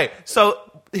 You go. Okay, so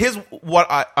here's what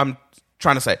I'm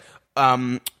trying to say.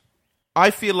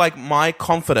 I feel like my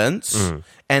confidence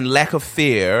and lack of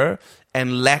fear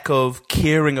and lack of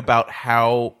caring about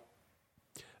how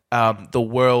the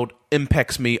world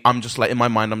impacts me, I'm just like, in my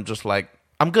mind, I'm just like,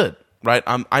 I'm good, right?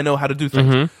 I know how to do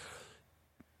things.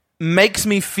 Makes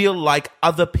me feel like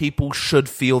other people should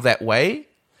feel that way.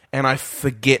 And I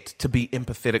forget to be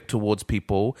empathetic towards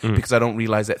people because I don't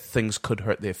realize that things could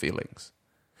hurt their feelings.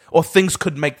 Or things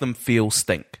could make them feel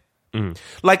stink.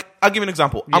 Like, I'll give you an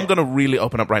example. I'm going to really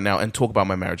open up right now and talk about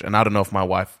my marriage. And I don't know if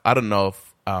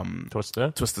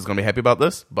Twister's going to be happy about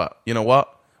this, but you know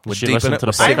what? We're She deep in listened it. to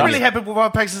the We're I'm deep in really it. happy with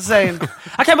what Pax is saying.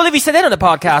 I can't believe you said that on the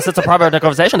podcast. It's a private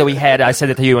conversation that we had. I said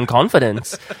it to you in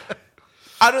confidence.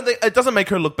 I don't think it doesn't make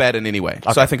her look bad in any way.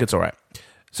 So I think it's all right.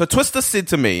 So Twister said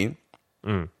to me,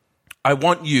 I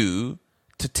want you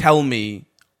to tell me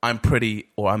I'm pretty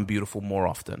or I'm beautiful more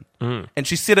often. And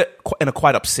she said it in a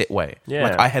quite upset way. Yeah.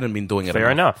 Like I hadn't been doing it Fair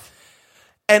enough.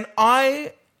 And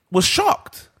I was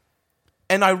shocked.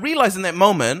 And I realized in that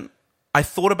moment, I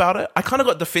thought about it. I kind of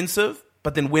got defensive,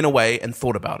 but then went away and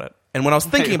thought about it. And when I was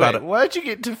thinking about it, Why'd you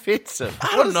get defensive? I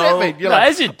What don't does know. that mean? You're No, like,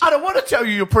 as you- I don't want to tell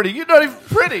you you're pretty. You're not even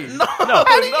pretty. no, How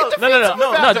do you get defensive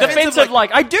No. about that? Defensive,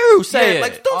 like, I do say yeah, it.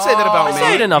 like don't say that about I me.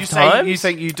 say it enough you times. You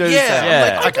think you do Yeah, say it.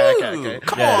 Yeah. I'm like, I do. Okay.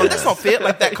 Come Yeah, on, yeah. that's not fair.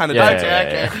 Like that kind of Yeah, thing.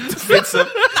 yeah, yeah. Defensive.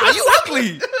 Nah, you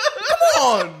ugly. Come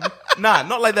on. Nah,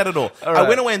 not like that at all. I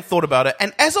went away and thought about it,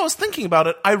 and as I was thinking about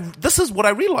it, this is what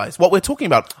I realized. What we're talking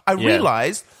about. I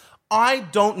realized I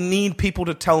don't need people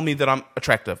to tell me that I'm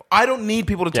attractive. I don't need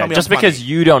people to tell me just I'm funny. because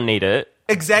you don't need it.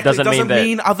 Exactly. Doesn't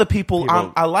mean that other people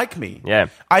are like me. Yeah.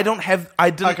 I didn't.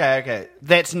 Okay.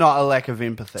 That's not a lack of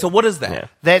empathy. So what is that? Yeah.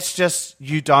 That's just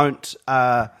you don't.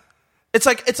 It's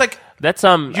like That's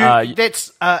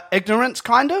That's ignorance,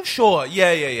 kind of. sure.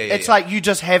 Yeah. It's like you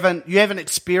just haven't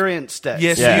experienced it.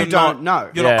 yes, so Yeah. you don't know.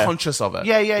 You're Yeah. not conscious of it.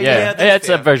 Yeah. yeah, it's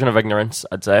fair. a version of ignorance,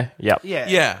 I'd say. Yep. Yeah.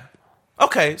 Yeah.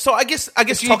 Okay. So I guess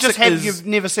You toxic just have is you've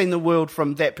never seen the world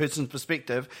from that person's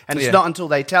perspective, and it's Yeah. not until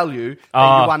they tell you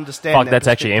that you understand. Fuck, that that's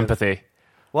actually perspective. empathy.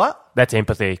 What? That's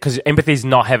empathy. Because empathy is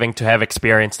not having to have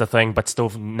experienced the thing, but still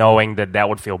knowing that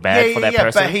would feel bad for that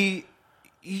person. But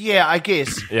I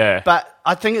guess. Yeah. But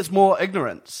I think it's more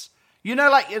ignorance. You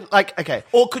know, like okay.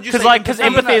 Or could you say Because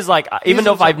empathy is like, even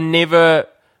though if I've never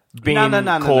been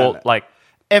No. called, like,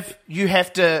 if you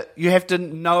have to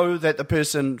know that the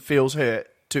person feels hurt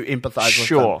to empathize with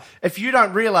them. If you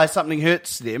don't realize something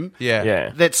hurts them,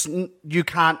 you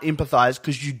can't empathize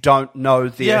because you don't know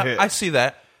their hurt. I see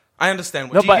that. I understand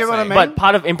what you get what I mean? But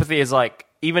part of empathy is like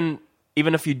even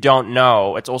if you don't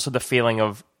know, it's also the feeling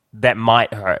of that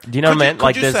might hurt. Do you know what I mean?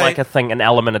 Like there's like an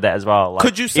element of that as well. Like,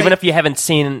 could you say, even if you haven't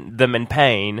seen them in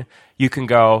pain, you can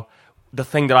go, the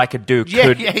thing that I could do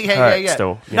could hurt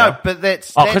still. No, but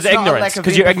that's because ignorance.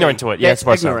 Because you're ignorant to it. Yeah, it's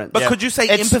ignorant. But could you say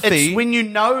empathy? It's when you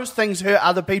know things hurt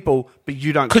other people, but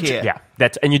you don't care.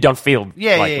 And you don't feel.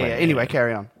 Anyway,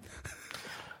 carry on.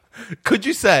 Could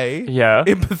you say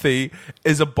empathy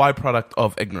is a byproduct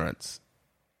of ignorance?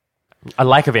 A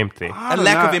lack of empathy. A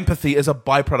lack of empathy is a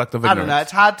byproduct of ignorance. I don't know.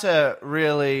 It's hard to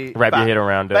really wrap your head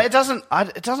around it. But it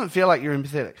doesn't feel like you're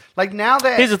empathetic. Like now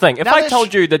that here's the thing: if I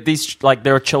told you that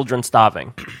there are children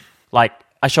starving, like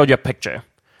I showed you a picture,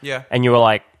 and you were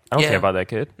like, I don't care about that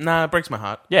kid. Nah, it breaks my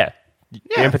heart. You're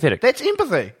empathetic. That's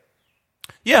empathy.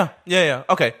 Yeah.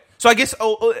 Okay. So I guess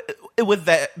with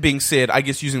that being said, I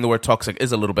guess using the word toxic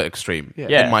is a little bit extreme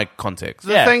in my context.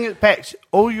 The thing is, Pax,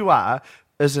 all you are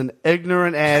is an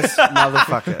ignorant ass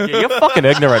motherfucker. Yeah, you're fucking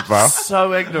ignorant, bro.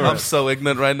 So ignorant. I'm so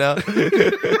ignorant right now.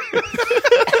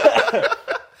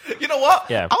 You know what?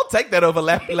 Yeah. I'll take that over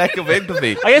lack of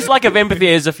empathy. I guess lack of empathy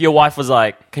is if your wife was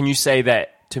like, "Can you say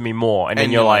that to me more?" And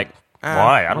then you're like,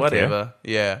 "Why? I don't care."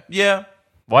 Yeah.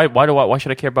 Why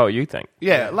should I care about what you think?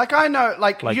 Yeah, like I know,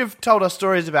 like you've told us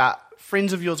stories about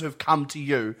friends of yours who've come to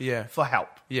you for help.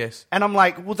 Yes. And I'm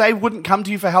like, well, they wouldn't come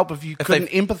to you for help if you couldn't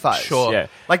empathize. Sure. Yeah.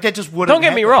 Like that just wouldn't Don't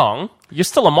get me wrong. You're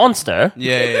still a monster.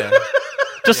 Yeah.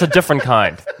 Just a different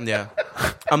kind. Yeah.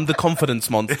 I'm the confidence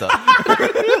monster.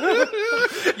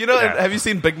 You know, have you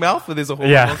seen Big Mouth where there's a horse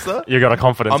monster? You got a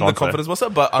confidence monster. I'm the confidence monster,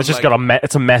 but it's just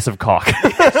it's a massive cock.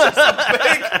 It's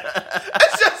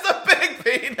just a big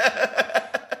penis.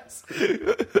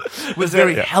 With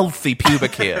very healthy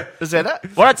pubic hair. Is that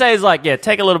it? What I'd say is like,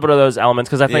 take a little bit of those elements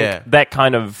because I think that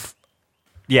kind of,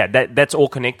 that's all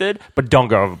connected, but don't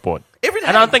go overboard. And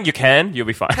I don't think you can. You'll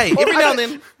be fine. Hey, every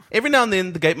now and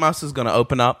then, the Gate Master's going to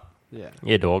open up.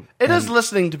 Yeah, dog. It is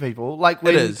listening to people. Like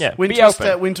when, it is.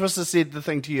 When Twister said the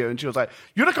thing to you and she was like,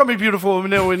 "You're not going to be beautiful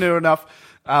we're near enough."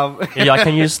 You're like,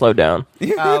 can you slow down?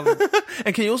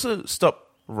 And can you also stop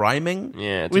rhyming?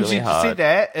 Yeah, it's when really she hard. said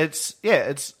that,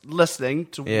 it's listening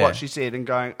to what she said and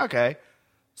going, okay,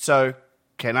 so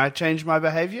can I change my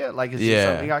behavior? Like, is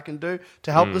there something I can do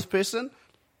to help this person?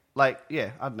 Like,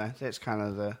 I don't know. That's kind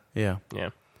of the... Yeah.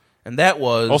 And that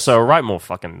was... Also, write more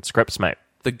fucking scripts, mate.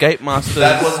 The Gate Master...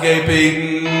 That was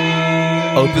gaping.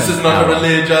 This is not a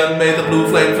religion. May the blue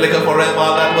flame flicker forever.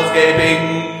 That was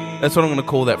gaping. That's what I'm going to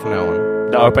call that from now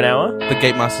on. The open hour? The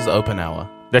Gate Master's open hour.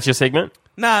 That's your segment?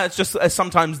 Nah, it's just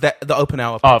sometimes the open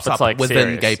hour pops up like within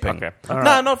serious. gaping. Okay.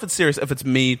 No, not if it's serious. If it's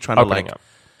me trying Opening to up.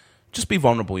 just be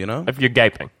vulnerable, you know? If you're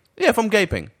gaping. Yeah, if I'm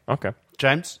gaping. Okay.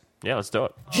 James? Yeah, let's do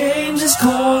it. James's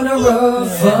Corner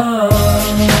of Fun.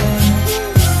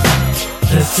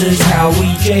 This is how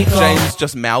we jake off. James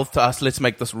just mouthed to us, let's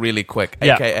make this really quick.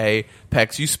 Yeah. AKA,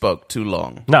 Pax, you spoke too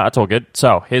long. No, it's all good.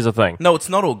 So, here's the thing. No, it's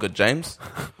not all good, James.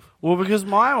 Well, because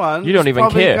my one You don't is even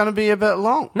probably care. going to be a bit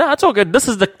long. No, it's all good. This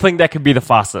is the thing that could be the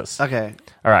fastest. Okay.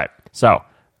 All right. So,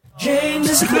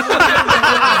 James's Corner of Fun.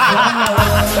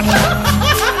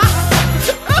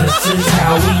 This is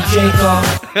how we jake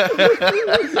off.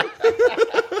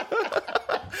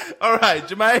 All right,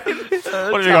 Jermaine.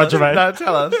 what have you got, Jermaine? No,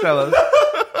 tell us.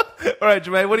 All right,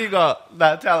 Jermaine, what do you got?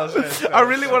 No, tell us. I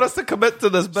really want us to commit to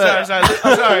this bit.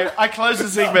 Sorry. I closed the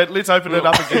segment. Let's open it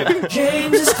up again.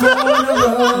 James's Corner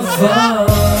of Fun.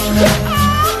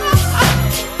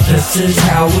 This is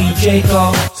how we jake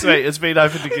off. Sweet, it's been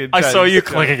opened again. I James. saw you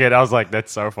clicking it. I was like,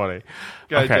 that's so funny.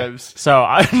 Go, James. So,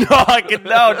 no, don't do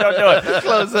it.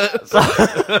 Close it.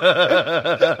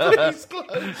 Please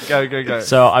close. Go.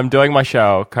 So, I'm doing my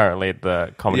show currently at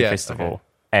the Comedy Festival. Okay.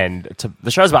 And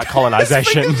the show's about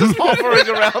colonization. Just hovering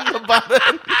around the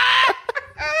button.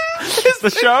 The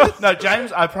show? No,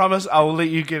 James, I promise I will let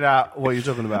you get out what you're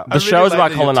talking about. The show's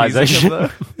about colonization.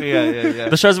 Yeah.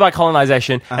 The show's about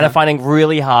colonization, and I'm finding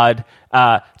really hard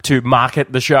to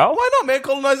market the show. Why not, man?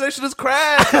 Colonization is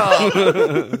crack.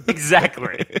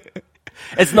 Exactly.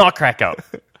 It's not crack up.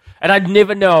 And I'd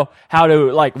never know how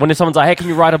to, like, when someone's like, hey, can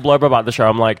you write a blurb about the show?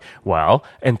 I'm like, well,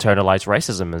 internalized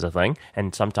racism is a thing.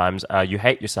 And sometimes you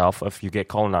hate yourself if you get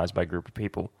colonized by a group of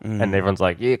people. And everyone's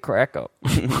like, yeah, crack up.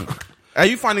 Are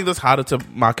you finding this harder to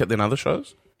market than other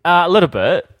shows? A little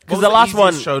bit. Because the last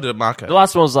one show to market. The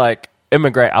last one was like,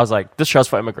 immigrant. I was like, this show's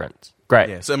for immigrants. Great.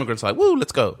 Yeah, so immigrants are like, woo,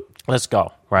 let's go. Let's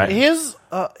go. Right? Here's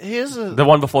a... The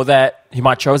one before that, he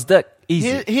might show his dick.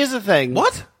 Easy. Here's the thing.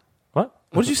 What? What?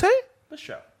 What did you say?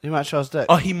 He might show his dick.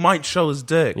 Oh, he might show his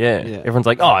dick. Yeah. Yeah. Everyone's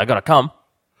like, oh, I gotta come.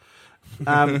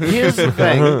 Here's the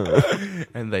thing.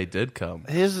 And they did come.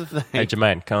 Here's the Hey, thing.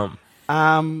 Jermaine, come.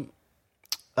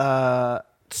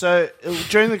 So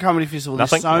during the comedy festival,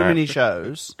 Nothing? there's so All right. many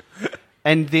shows,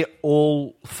 and they're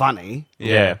all funny.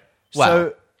 Yeah. Wow.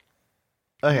 So,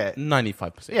 okay,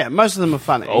 95%. yeah, most of them are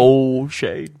funny. Oh,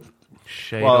 shade.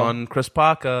 Shade Well- on Chris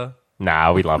Parker.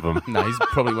 Nah, we love him. No, he's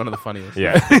probably one of the funniest.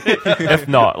 Yeah. If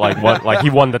not, like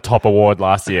he won the top award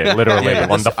last year. Literally, Yeah,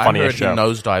 won the I funniest heard show.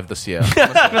 he nosedived this year.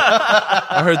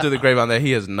 I heard through the grapevine that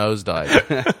he has nosedived.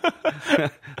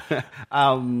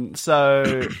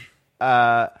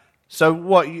 So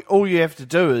what? All you have to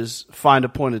do is find a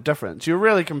point of difference. You're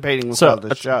really competing with So other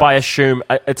it's shows.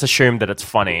 it's assumed that it's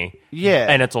funny. Yeah.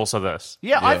 And it's also this.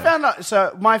 Yeah, I found out.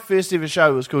 So my first ever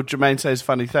show was called Jermaine Says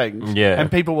Funny Things. Yeah.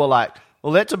 And people were like,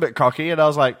 well, that's a bit cocky. And I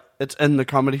was like, it's in the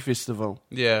comedy festival.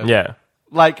 Yeah. Yeah.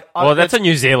 Like, Well, that's a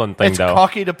New Zealand thing, it's though.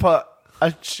 cocky to put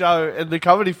a show in the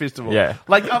comedy festival. Yeah.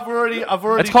 Like, I've already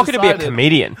It's cocky to be a decided-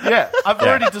 comedian. Yeah, I've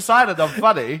already decided I'm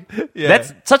funny. Yeah.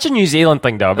 That's such a New Zealand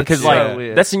thing, though, because so like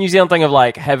weird. that's the New Zealand thing of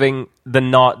like having the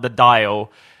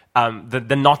dial.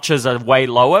 The notches are way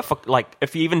lower for like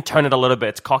if you even turn it a little bit,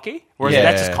 it's cocky. Whereas Yeah.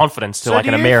 that's just confidence to So like do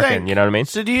an you American. think- You know what I mean?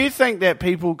 So do you think that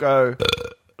people go?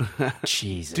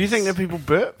 Jesus. Do you think that people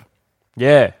burp?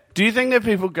 Yeah. Do you think that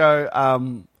people go?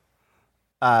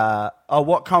 Oh,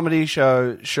 what comedy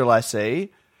show shall I see?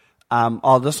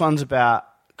 Oh, this one's about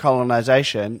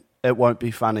colonization. It won't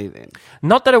be funny then.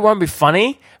 Not that it won't be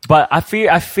funny, but I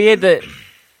fear that,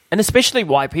 and especially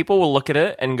white people will look at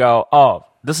it and go, "Oh,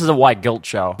 this is a white guilt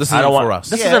show. This I isn't don't want, for us."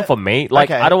 This Yeah. isn't for me. Like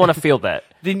Okay. I don't want to feel that."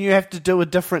 Then you have to do a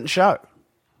different show.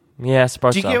 Yeah, I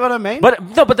suppose. Do you so. get what I mean? But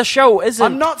no, but the show isn't.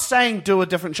 I'm not saying do a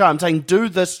different show. I'm saying do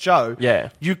this show. Yeah.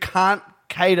 You can't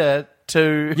cater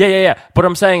to. Yeah. But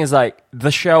I'm saying is like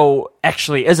the show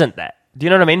actually isn't that. Do you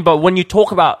know what I mean? But when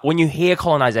you hear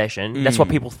colonization, that's what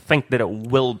people think that it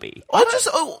will be. Or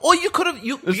you could have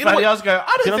you. It's You know funny. what? I was going. I You know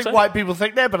don't what I'm think saying? white people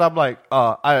think that, but I'm like,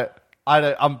 oh, I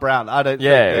don't. I'm brown. I don't.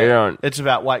 Yeah, think that you don't. It's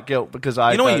about white guilt because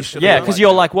I. You know what don't you should think Yeah, have it's because white you're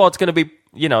guilt. like, well, it's going to be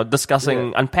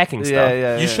discussing unpacking stuff.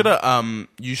 Yeah. You should have.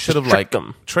 You should have trick like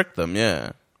them. tricked them.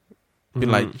 Yeah.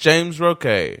 Been like James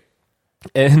Roque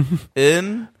And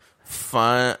in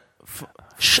fine.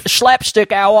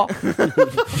 slapstick hour.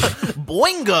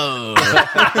 Boingo.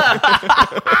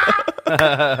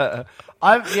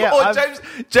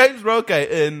 James Roque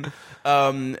in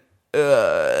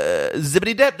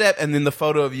zippity dap dap, and then the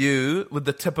photo of you with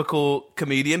the typical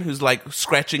comedian who's like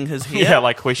scratching his hair. Yeah,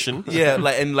 like question. Yeah,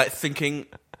 like thinking,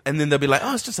 and then they'll be like,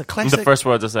 "Oh, it's just a And classic." the first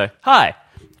words I say, "Hi,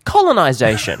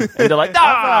 colonization," and they're like,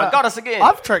 got us again."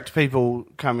 I've tricked people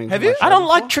coming. Have to my you? show I don't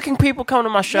before. like tricking people coming to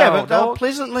my show. Yeah, but they're dog.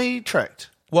 pleasantly tricked.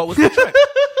 What was the trick?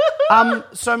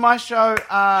 So my show.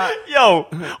 Yo,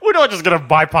 we're not just gonna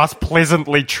bypass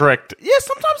pleasantly tricked. Yeah,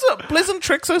 sometimes pleasant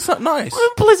tricks are so nice.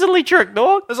 I'm pleasantly tricked,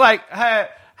 dog. It's like,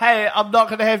 hey, I'm not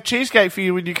going to have cheesecake for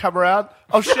you when you come around.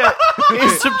 Oh shit,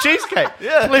 here's some cheesecake.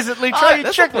 Yeah, pleasantly tricked.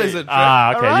 That's a pleasant trick.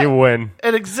 Ah, okay, Alright. you win.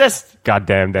 It exists. God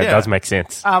damn, that Yeah. does make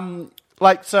sense.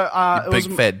 Like so. It Big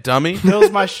was fat dummy. It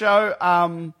was my show.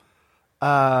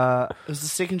 It was the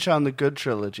second show in the Good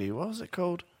trilogy. What was it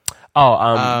called?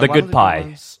 Oh, the One good of the pie.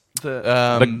 ones.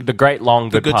 The, The great long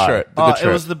the good good pie. shirt. The oh, good it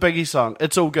shirt. was the Biggie song.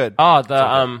 It's all good. Oh,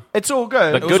 the It's all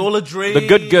good. It was all a dream. The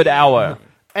good hour.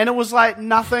 And it was like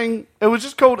nothing. It was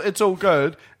just called It's All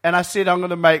Good. And I said I'm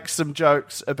going to make some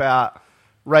jokes about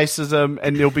racism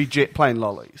and there'll be jet plane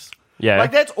lollies. Yeah.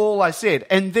 Like that's all I said.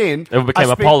 And then It became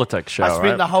I a politics show, I spent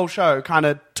right? the whole show kind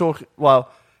of talking. Well,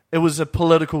 it was a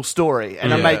political story,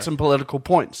 and I Yeah. made some political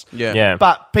points. Yeah. Yeah.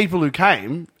 But people who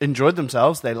came enjoyed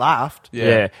themselves. They laughed.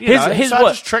 Yeah. You know, Here's so I what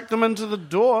just tricked them into the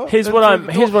door. Here's and what through I'm-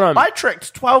 the here's door. what I'm- I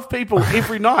tricked 12 people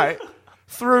every night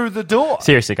through the door.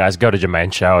 seriously, guys, go to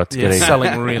Jermaine's show. It's Yeah, getting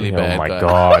selling really bad. Oh my guys.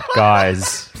 god,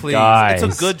 guys, Please, guys,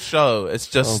 it's a good show. It's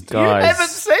just Oh, You guys. haven't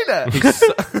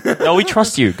seen it. No, we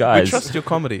trust you, we guys. trust your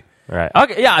comedy. Right?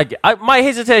 Okay. Yeah. My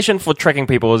hesitation for tricking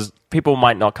people is people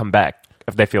might not come back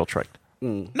if they feel tricked.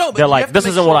 No, but They're you like, have to this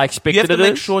make isn't what I expected You have to it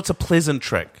make is. sure it's a pleasant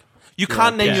trick. You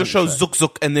can't name your show Zook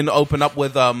Zook and then open up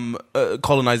with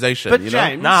colonization. But you know?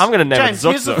 James, Nah, I'm gonna name it James,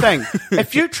 Zook here's the Zook. thing: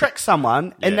 if you trick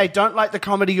someone and Yeah. they don't like the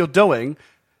comedy you're doing,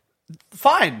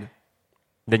 fine.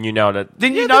 Then you know that.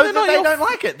 Then you Yeah, know then that they're they not don't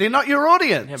like it. They're not your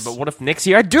audience. Yeah, but what if next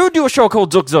year I do a show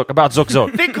called Zook Zook about Zook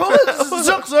Zook? They call it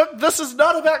Zook Zook. This is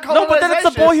not about No, colonization. but then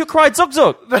it's the boy who cried Zook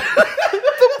Zook. the boy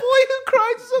who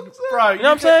cried Zook Zook. Bro, You know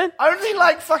what I'm saying? Only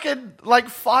like fucking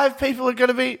 5 people are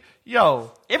gonna be.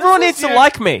 Yo, Everyone this needs is to you.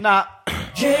 like me. Nah,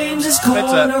 James's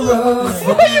Corner of You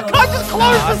can't just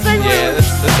close the segment. Yeah,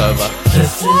 it's over.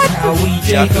 This is how we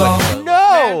take off.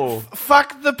 No.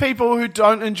 Fuck the people who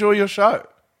don't enjoy your show.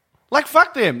 Like,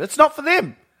 fuck them. It's not for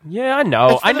them. Yeah, I know.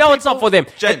 It's for I the know it's not people- for them.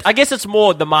 James. I guess it's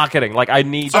more the marketing. Like, I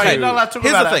need Okay, to. You're not allowed to talk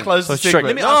Here's about the it. thing. Close the So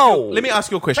segment. Let me ask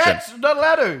you a question. That's not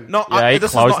allowed to. No, Yeah, he this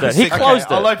is closed not it. his He segment. closed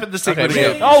it. I'll open the segment Okay,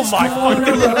 again. Oh my fucking.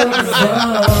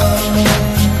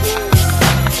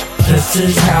 This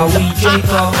is how we take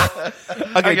off.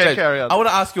 Okay, James, carry on. I want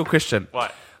to ask you a question.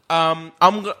 What? I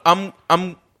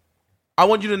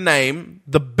want you to name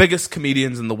the biggest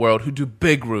comedians in the world who do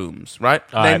big rooms, right?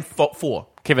 All Name right. four.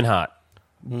 Kevin Hart.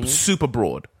 Super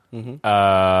broad. He's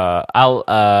the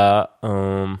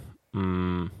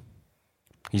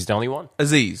only one.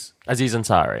 Aziz. Aziz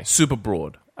Ansari. Super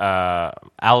broad.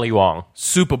 Ali Wong.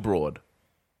 Super broad.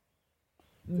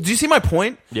 Do you see my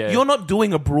point? Yeah. You're not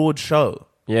doing a broad show.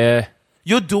 Yeah.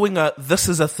 You're doing a this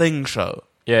is a thing show.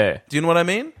 Yeah. Do you know what I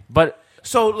mean? But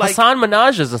So, like, Hassan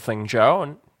Minaj is a thing, Joe,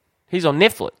 and he's on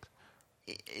Netflix.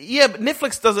 yeah, but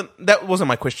Netflix doesn't. That wasn't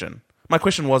my question. My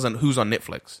question wasn't who's on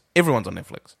Netflix. Everyone's on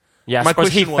Netflix. Yeah, I My suppose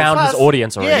he question was- found his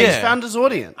audience Yeah, already. he's Yeah. found his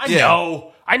audience. I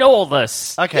know. I know all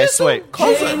this. Okay, sweet.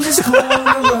 James's Corner of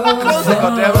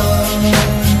Goddammit.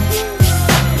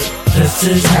 This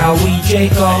is how we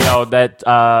take off. Yo,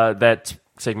 that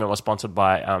segment was sponsored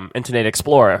by Internet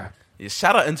Explorer. Yeah,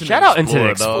 shout out Internet Shout out Explorer,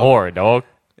 Internet dog. Explorer, dog.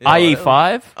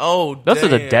 IE5. Oh, Those are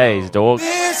the damn. days, dog.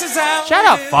 Shout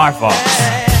out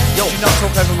Firefox. Yo, you not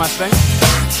talk over my thing?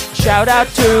 Shout out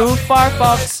to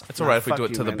Firefox. It's alright if we Fuck do it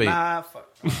you, to the man. beat. Nah, fuck.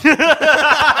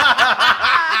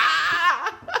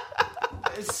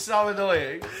 It's so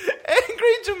annoying.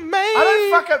 Angry Jermaine. I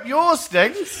don't fuck up your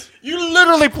stings. You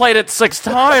literally played it 6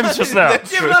 times just now. Yeah,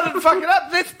 but I didn't fuck it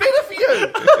up. That's better for you.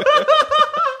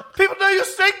 People know your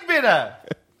sting better.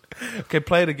 Okay,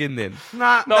 play it again then.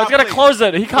 Nah, No, he's gonna please. close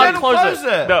it. He can't Let him close close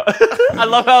it. it. No. I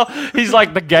love how he's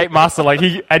like the gate master. Like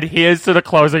he adheres to the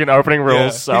closing and opening rules Yeah,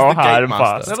 so he's the hard gate and master.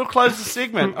 fast. That'll close the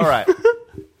segment. All right.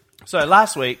 So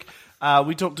last week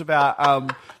we talked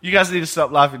about. You guys need to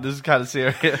stop laughing. This is kind of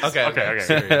serious.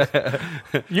 Okay.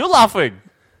 You're laughing.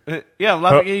 Yeah, I'm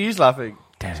laughing. Yeah, you're laughing.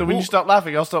 Damn. So when you stop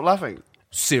laughing, I'll stop laughing.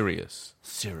 Serious.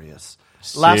 Serious.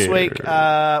 Last week,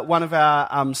 one of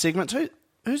our segments.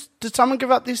 Did someone give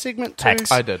up their segment to?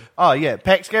 Pax. I did. Oh yeah,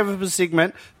 Pax gave up a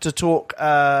segment to talk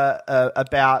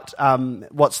about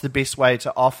what's the best way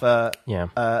to offer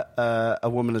a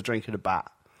woman a drink at a bar.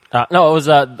 No, it was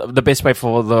the best way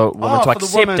for the woman to for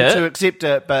accept the woman it to accept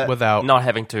it, but Without not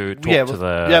having to talk to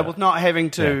the with not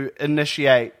having to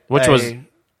initiate Which a was-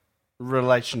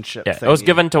 relationship. Yeah, thing. it was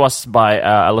given to us by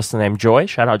a listener named Joy.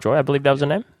 Shout out Joy, I believe that was her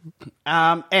name.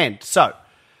 And so,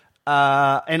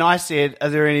 and I said, are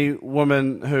there any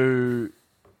women who,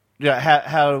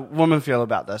 how women feel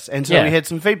about this? And so Yeah. we had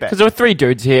some feedback. Because there were 3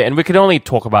 dudes here, and we could only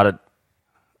talk about it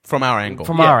from our angle.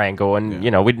 from our angle, and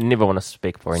we'd never want to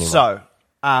speak for anyone. So,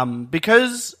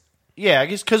 because, I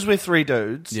guess because we're 3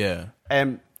 dudes, Yeah.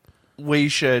 and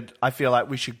I feel like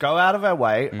we should go out of our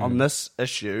way on this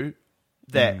issue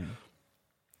that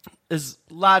is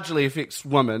largely affects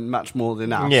women much more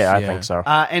than us. yeah, I think so.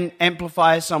 And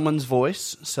amplify someone's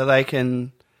voice so they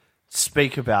can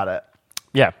speak about it.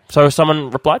 Yeah. So someone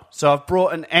replied. So I've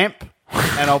brought an amp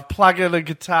and I'll plug in a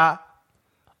guitar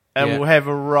and Yeah. we'll have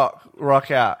a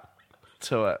rock out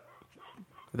to it.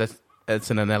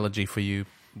 That's an analogy for you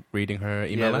reading her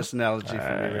Yeah, email. that's an analogy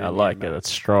for me. I like it.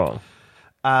 It's strong.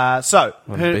 So,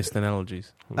 One of the best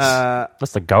analogies.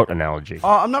 That's the goat analogy.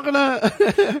 I'm not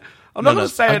gonna. I'm not gonna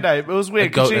say her name. It was A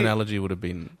weird. 'cause goat she- analogy would have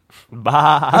been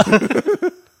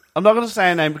I'm not gonna say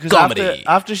her name because Comedy.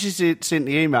 after she sent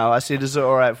the email, I said, "Is it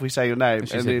all right if we say your name?"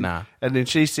 she said, then, "Nah." And then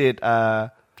she said,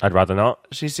 I'd rather not.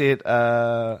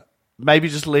 maybe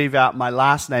just leave out my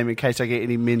last name in case I get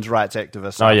any men's rights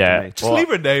activists. Oh, after yeah. me. Well, leave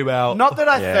her name out. Not that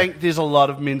I Yeah. think there's a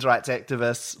lot of men's rights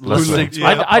activists Listen, listening to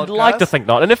our I'd like to podcast. think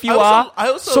not. And if you are,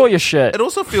 sort your shit. It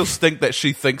also feels stink that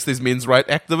she thinks there's men's right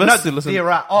activists No, who listen.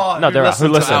 there are. Oh, No, there are. Who listen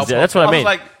to listens? our Yeah, that's what I podcast. mean. was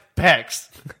like, Pax.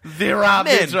 There are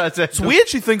men's Man, rights it's activists. weird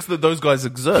she thinks that those guys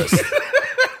exist.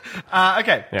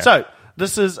 Okay, Yeah. so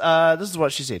this is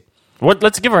what she said.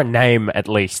 Let's give her a name at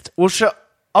least. Well,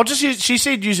 I'll just use. She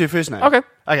said use her first name. Okay.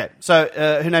 Okay. So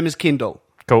her name is Kendall.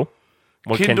 Cool.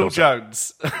 What Kendall do?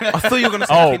 Jones. I thought you were going to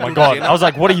say Oh Kendall my god! Jenner. I was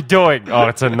like, "What are you doing?" Oh,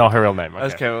 it's not her real name.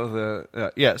 Okay. Okay.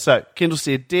 Well, yeah. So Kendall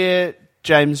said, "Dear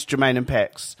James, Jermaine, and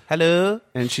Pax," Hello.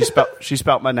 and she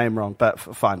spelt my name wrong, but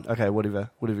fine. Okay. Whatever,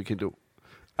 Kendall.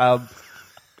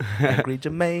 Angry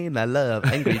Jermaine, I love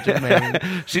Angry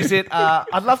Jermaine. She said,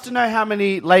 I'd love to know how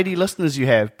many lady listeners you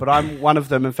have, but I'm one of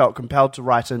them and felt compelled to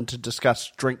write in to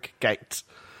discuss Drinkgate.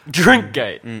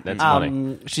 Drinkgate. That's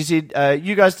funny. She said,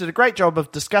 you guys did a great job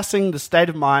of discussing the state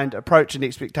of mind, approach, and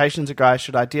expectations a guy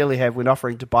should ideally have when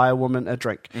offering to buy a woman a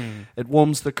drink. It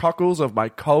warms the cockles of my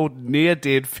cold,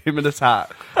 near-dead feminist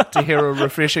heart to hear a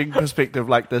refreshing perspective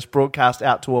like this broadcast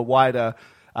out to a wider,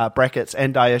 brackets,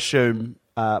 and I assume,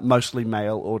 mostly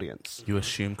male audience. You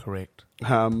assume correct. She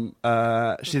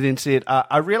then said,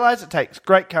 I realise it takes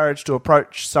great courage to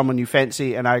approach someone you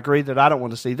fancy, and I agree that I don't want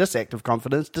to see this act of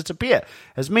confidence disappear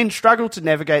as men struggle to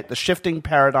navigate the shifting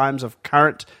paradigms of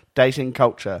current dating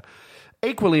culture.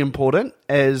 Equally important,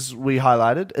 as we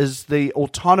highlighted, is the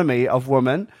autonomy of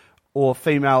women or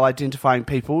female identifying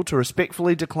people to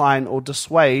respectfully decline or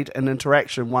dissuade an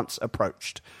interaction once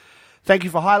approached. Thank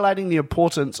you for highlighting the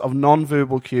importance of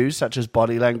non-verbal cues such as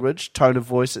body language, tone of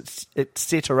voice,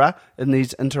 etc. in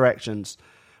these interactions.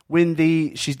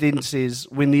 She then says,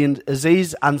 when the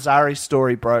Aziz Ansari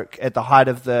story broke at the height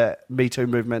of the Me Too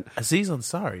movement... Aziz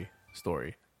Ansari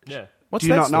story? Yeah. Do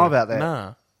you not know about that?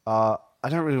 Nah. I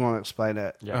don't really want to explain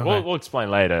it. Yeah, we'll explain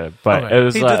later. But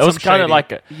Okay. it was kind of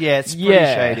like a... Yeah, it's pretty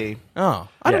shady. Oh,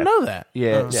 I didn't know that.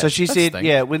 Yeah. Oh. So she That said,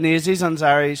 stinks. when the Aziz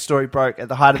Ansari story broke at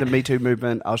the height of the Me Too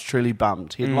movement, I was truly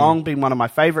bummed. He'd long been one of my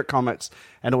favourite comics,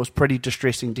 and it was pretty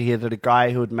distressing to hear that a guy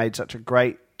who had made such a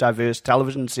great, diverse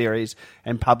television series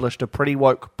and published a pretty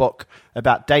woke book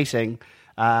about dating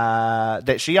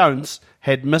that she owns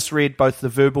had misread both the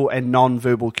verbal and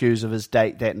non-verbal cues of his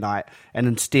date that night and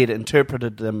instead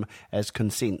interpreted them as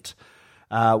consent.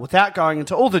 Without going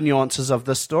into all the nuances of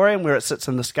this story and where it sits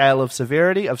in the scale of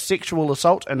severity of sexual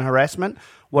assault and harassment,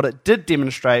 what it did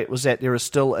demonstrate was that there is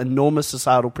still enormous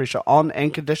societal pressure on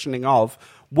and conditioning of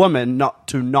women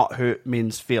not hurt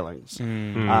men's feelings.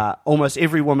 Almost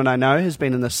every woman I know has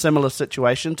been in a similar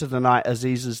situation to the night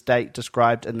Aziz's date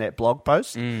described in that blog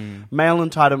post. Male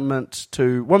entitlement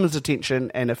to women's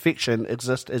attention and affection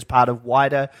exist as part of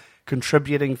wider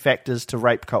contributing factors to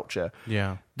rape culture.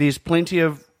 Yeah. There's plenty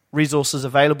of resources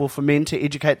available for men to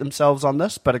educate themselves on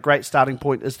this, but a great starting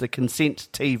point is the Consent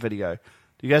T video.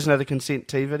 Do you guys know the Consent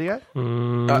T video?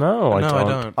 No,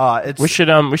 I don't. We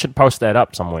should post that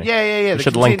up somewhere. Yeah. We The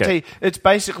should link Consent it. Tea. It's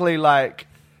basically like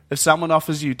if someone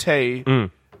offers you tea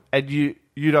and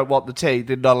you don't want the tea,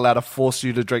 they're not allowed to force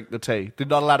you to drink the tea. They're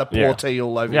not allowed to pour tea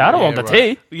all over you. Yeah, I don't want the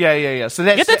tea. Yeah. So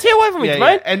that's, Get the tea away from me,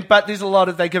 mate. But there's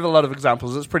they give a lot of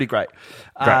examples. It's pretty great.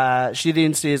 She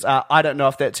then says, I don't know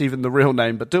if that's even the real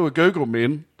name, but do a Google,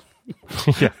 men.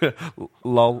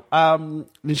 Lol.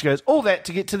 Then she goes, all that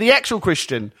to get to the actual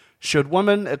question. Should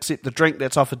women accept the drink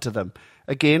that's offered to them?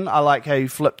 Again, I like how you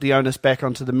flip the onus back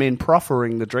onto the men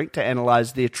proffering the drink to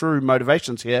analyse their true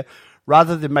motivations here,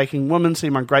 rather than making women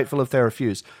seem ungrateful if they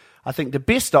refuse. I think the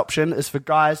best option is for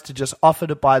guys to just offer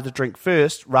to buy the drink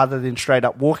first, rather than straight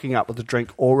up walking up with the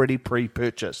drink already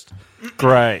pre-purchased.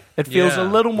 Great. It feels a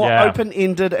little more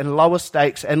open-ended and lower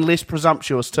stakes and less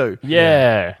presumptuous too.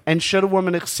 Yeah. And should a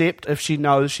woman accept if she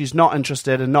knows she's not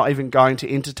interested and not even going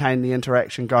to entertain the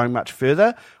interaction going much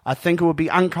further? I think it would be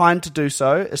unkind to do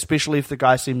so, especially if the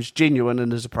guy seems genuine in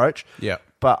his approach. Yeah.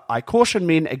 But I caution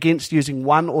men against using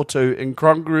one or two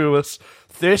incongruous,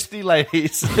 thirsty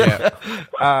ladies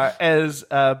as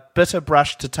a bitter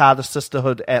brush to tar the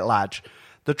sisterhood at large.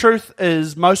 The truth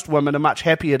is, most women are much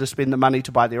happier to spend the money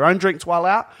to buy their own drinks while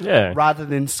out, rather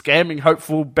than scamming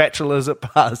hopeful bachelors at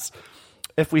bars.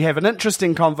 If we have an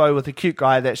interesting convo with a cute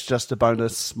guy, that's just a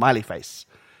bonus smiley face.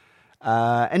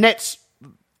 And that's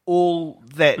all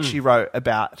that she wrote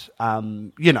about,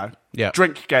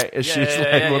 Drinkgate, as she's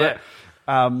labelled it.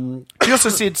 She also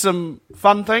said some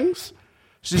fun things.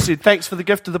 She said, thanks for the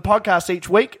gift of the podcast each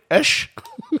week-ish.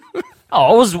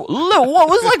 Oh, it was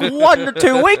like 1 to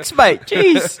 2 weeks, mate.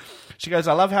 Jeez. She goes,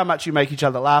 I love how much you make each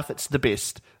other laugh. It's the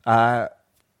best. I've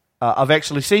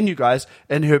actually seen you guys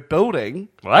in her building.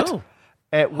 What?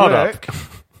 At work.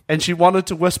 And she wanted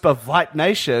to whisper Vite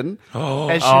Nation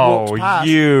as she walked past.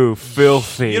 You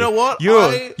filthy. You know what?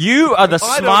 You are the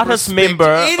smartest member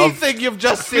anything you've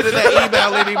just said in that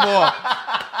email anymore.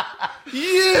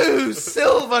 You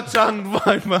silver-tongued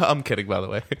viper. I'm kidding, by the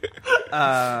way.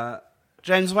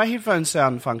 James, my headphones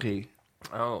sound funky.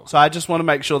 Oh. So I just want to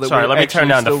make sure that Sorry, we're let me turn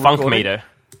down the still funk recording. meter.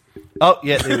 Oh,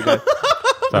 yeah, there we go.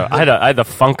 So I had the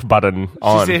funk button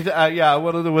on. She said, I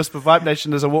wanted to whisper Vibe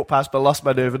Nation as I walked past, but lost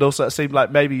my nerve. And also, it seemed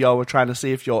like maybe y'all were trying to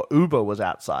see if your Uber was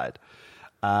outside.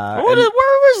 Where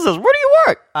is this? Where do you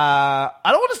work? I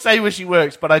don't want to say where she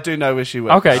works, but I do know where she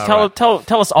works. Okay,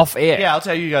 tell us off air. Yeah, I'll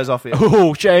tell you guys off air.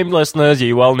 Oh, shame, listeners,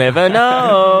 you will never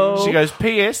know. She goes,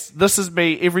 P.S. This is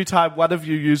me every time one of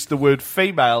you used the word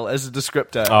female as a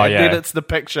descriptor. Oh, and yeah. then it's the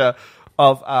picture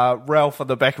of Ralph on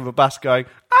the back of a bus going,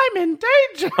 "I'm in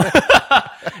danger."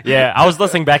 Yeah, I was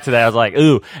listening back to that. I was like,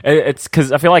 ooh, it's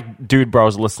because I feel like Dude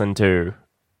Bro's listening to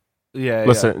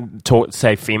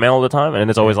say female all the time, and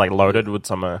it's always like loaded with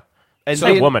some And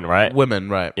so woman, right? Women,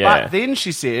 right? Yeah. But then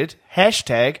she said,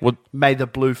 "May the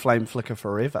blue flame flicker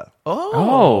forever."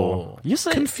 Oh, you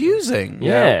say Confusing.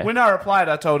 Yeah. When I replied,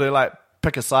 I told her, like,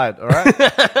 pick a side, all right?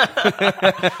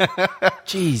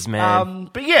 Jeez, man.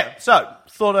 But yeah, so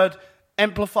thought I'd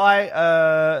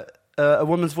amplify a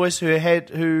woman's voice who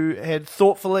had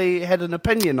thoughtfully had an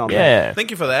opinion on that. Yeah.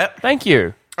 Thank you for that. Thank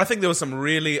you. I think there was some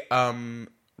really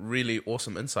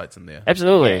awesome insights in there.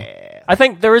 Absolutely. Yeah. I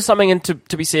think there is something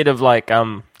to be said of like,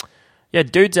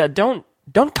 dudes, don't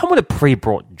come with a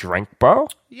pre-brought drink, bro.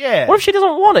 Yeah. What if she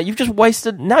doesn't want it? You've just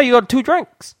wasted. Now you got 2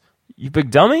 drinks. You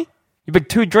big dummy. You big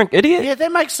 2-drink idiot. Yeah,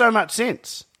 that makes so much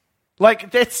sense.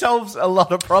 Like, that solves a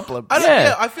lot of problems.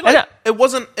 I feel like it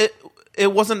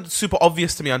wasn't super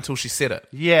obvious to me until she said it.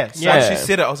 Yes. So when she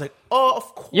said it, I was like, oh, of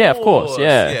course. Yeah, of course,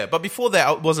 yeah. But before that,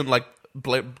 it wasn't like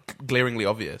glaringly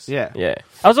obvious. Yeah. Yeah.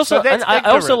 I was also, So that's and I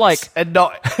also like, and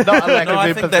not a lack No, of I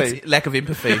empathy. think that's lack of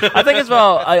empathy. I think as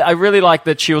well, I really like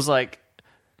that she was like,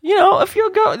 you know, if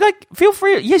you're feel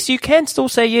free. Yes, you can still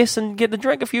say yes and get the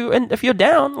drink if you're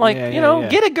down. Like, Yeah.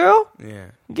 get it, girl. Yeah.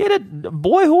 Get it,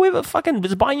 boy. Whoever fucking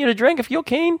is buying you the drink, if you're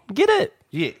keen, get it.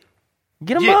 Yeah.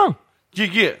 Get him Yeah. on.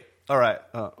 Yeah. All right.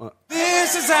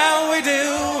 This is how we do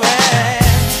it.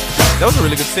 That was a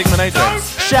really good segment,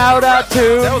 James. Shout out to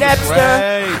That was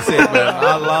Napster. a great segment.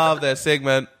 I love that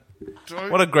segment.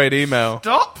 What a great email.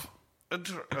 Stop. Okay,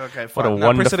 What a fine.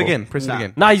 No, press it wonderful. again. Press it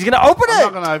again. Nah, he's gonna open I'm not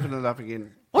it. going to open it up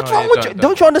again. What's Oh, wrong yeah, with you?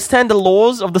 Don't you understand the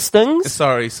laws of the stings?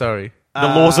 Sorry. The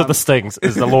laws of the stings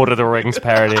is the Lord of the Rings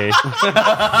parody.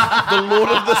 The Lord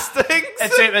of the Stings.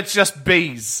 It's just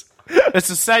bees. It's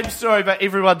the same story, but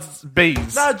everyone's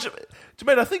bees. Nah,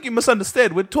 Jermaine, I think you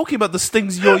misunderstand. We're talking about the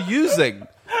stings you're using,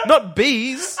 not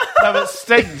bees. No, but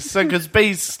stings. So, because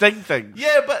bees sting things.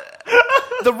 Yeah, but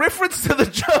the reference to the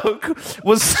joke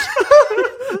was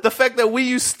the fact that we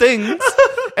use stings,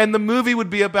 and the movie would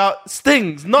be about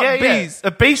stings, not bees.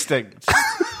 A bee stings.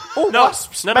 Or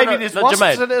wasps. Maybe there's wasps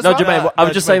Jermaine. in it as No, well. Jermaine. I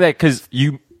was just saying that because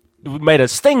you made a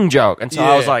sting joke, and so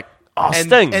I was like, "Oh, And-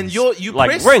 stings!" and you like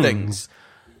press rings, stings.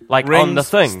 like Rings, on the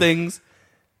thing. stings.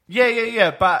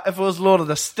 Yeah. But if it was Lord of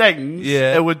the Stings,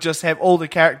 Yeah. it would just have all the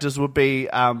characters would be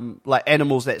like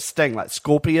animals that sting, like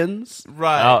scorpions.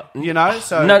 Right. You know,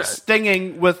 so No.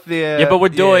 stinging with their Yeah, but we're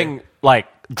doing like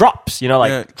drops. You know, like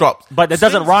Yeah, drops. but it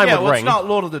doesn't rhyme yeah, with well, ring. it's not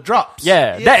Lord of the Drops.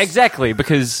 Yeah, Yes. that exactly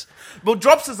because Well,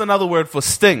 drops is another word for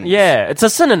sting. yeah, it's a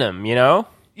synonym. You know.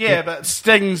 Yeah, but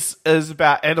stings is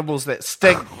about animals that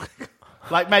sting.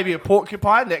 Like maybe a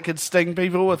porcupine that could sting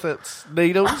people with its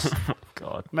needles.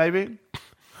 God. Maybe.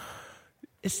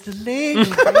 It's the lingering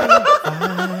Vibes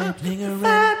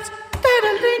that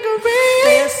are lingering.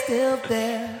 They're still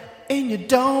there in your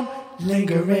dome,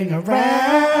 lingering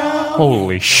around.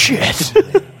 Holy shit!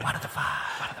 What are the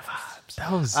vibes?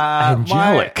 That was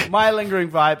angelic. My lingering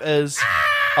vibe is.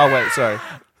 Oh wait, sorry.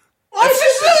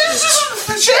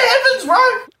 Shit happens,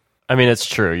 right? I mean, it's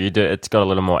true. You do. It's got a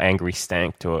little more angry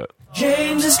stank to it.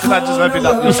 James is Can I just open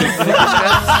up your secret?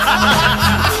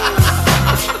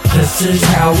 This is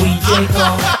how we take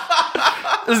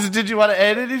off. Did you want to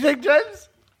add anything, James?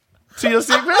 To your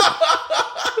segment?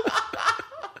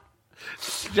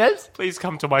 James? Please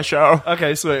come to my show.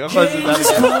 Okay, sweet. I'll close it James'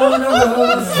 down. corner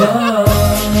of fun.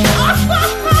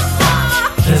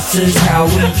 This is how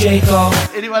we take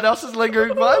off. Anyone else's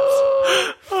lingering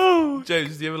vibes?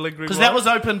 James, do you have a lingering Because vibe? that was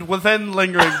opened within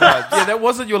lingering vibes. Yeah, that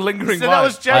wasn't your lingering So vibe. that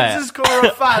was James's corner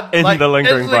of fun. In like, the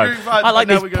lingering his vibe. I like and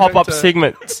now these we're going pop-up into-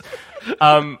 segments.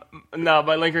 No,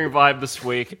 my lingering vibe this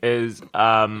week is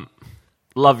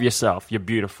love yourself. You're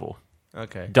beautiful.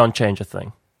 Okay, Don't change a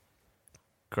thing.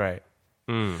 great.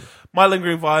 My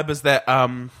lingering vibe is that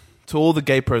to all the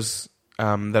gapers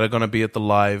that are going to be at the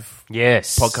live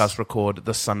Yes. podcast record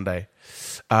this Sunday,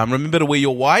 remember to wear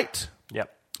your white.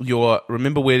 Yep.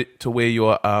 Remember to wear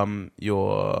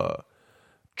your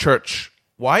church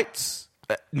whites.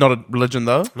 Not a religion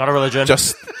though. Not a religion.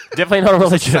 Just Definitely not a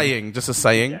religion. saying. Just a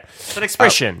saying. It's an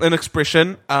expression. An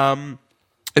expression.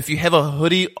 If you have a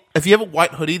hoodie, if you have a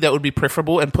white hoodie, that would be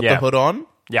preferable, and put Yeah. the hood on.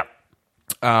 Yep.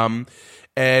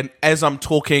 And as I'm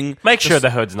talking, Make sure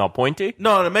the hood's not pointy.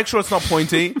 No, make sure it's not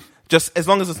pointy. Just as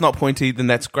long as it's not pointy, then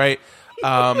that's great.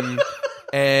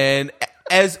 And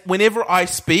as whenever I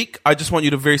speak, I just want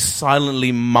you to very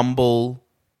silently mumble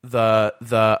the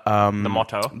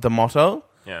motto. The motto.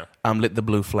 Yeah. Let the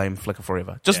blue flame flicker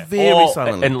forever. Just Yeah. very Or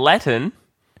silently. in Latin.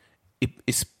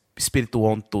 Es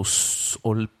Spirituontus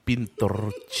ol pintor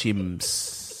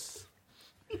chims.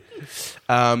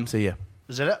 So yeah.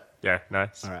 Is that it? Yeah,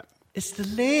 nice. All right. It's the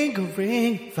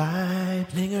lingering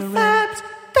vibe. Lingering vibes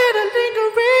that are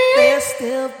lingering. They're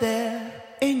still there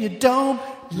in your dome.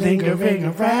 Lingering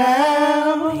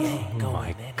around. They ain't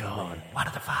going anywhere. What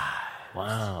are the vibes?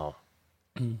 Wow.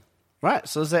 Right,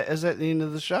 so is that the end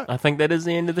of the show? I think that is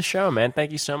the end of the show, man.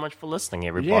 Thank you so much for listening,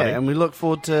 everybody. Yeah, and we look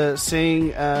forward to seeing.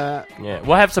 Yeah,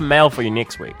 we'll have some mail for you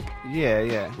next week. Yeah.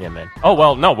 Yeah, man. Oh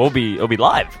well, no, it'll be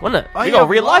live, won't it? Oh, We yeah, got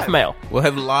real live. live mail. We'll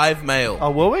have live mail.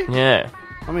 Oh, will we? Yeah.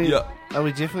 I mean, Yeah. are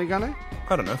we definitely gonna?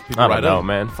 I don't know. People I write don't know, in.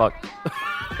 man. Fuck.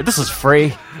 This is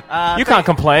free. You can't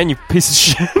complain, you piece of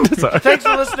shit. Sorry. Thanks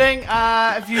for listening.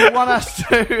 If you want us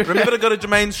to, Remember to go to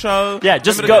Jermaine's show. Yeah,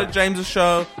 just Remember to go- go to James's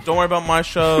show. Don't worry about my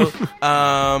show.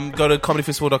 Go to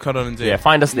comedyfestival.co.nz. Yeah,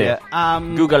 find us there.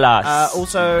 Google us.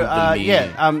 Also, Google me.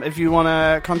 if you want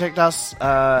to contact us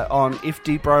on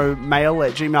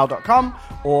fdbromail@gmail.com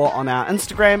or on our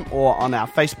Instagram or on our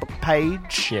Facebook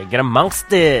page. Yeah, get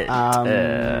amongst it.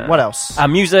 What else?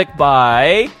 Music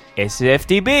by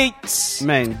SFD Beats.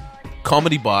 Main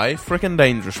Comedy by Frickin'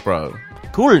 Dangerous, bro.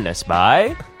 Coolness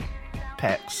by...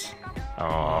 Pax.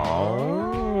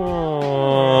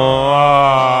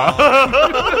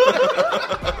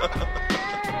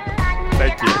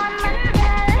 Thank you.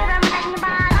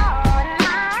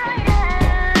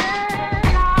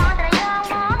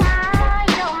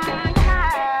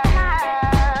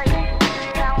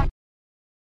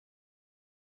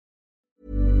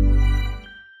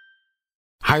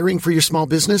 Hiring for your small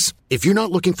business? If you're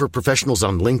not looking for professionals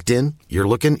on LinkedIn, you're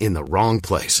looking in the wrong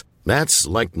place. That's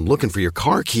like looking for your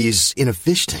car keys in a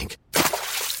fish tank.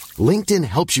 LinkedIn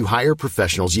helps you hire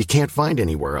professionals you can't find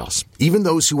anywhere else, even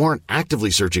those who aren't actively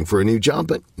searching for a new job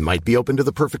but might be open to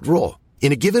the perfect role.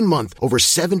 In a given month, over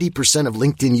 70% of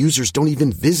LinkedIn users don't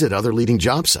even visit other leading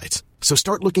job sites. So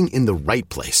start looking in the right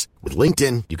place. With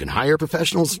LinkedIn, you can hire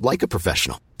professionals like a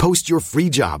professional. Post your free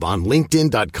job on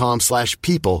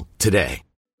linkedin.com/people today.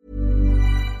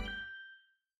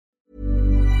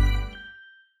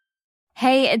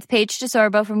 Hey, it's Paige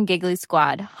DeSorbo from Giggly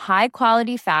Squad. High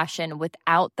quality fashion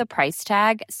without the price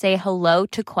tag. Say hello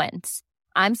to Quince.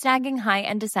 I'm snagging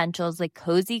high-end essentials like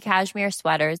cozy cashmere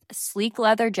sweaters, sleek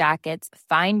leather jackets,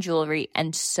 fine jewelry,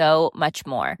 and so much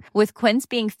more. With Quince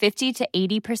being 50 to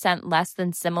 80% less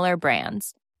than similar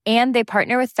brands. And they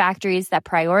partner with factories that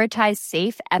prioritize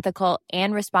safe, ethical,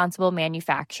 and responsible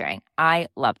manufacturing. I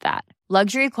love that.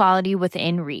 Luxury quality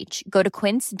within reach. Go to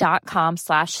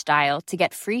quince.com/style to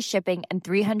get free shipping and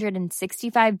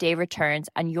 365-day returns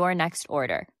on your next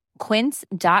order.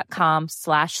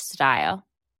 Quince.com/style.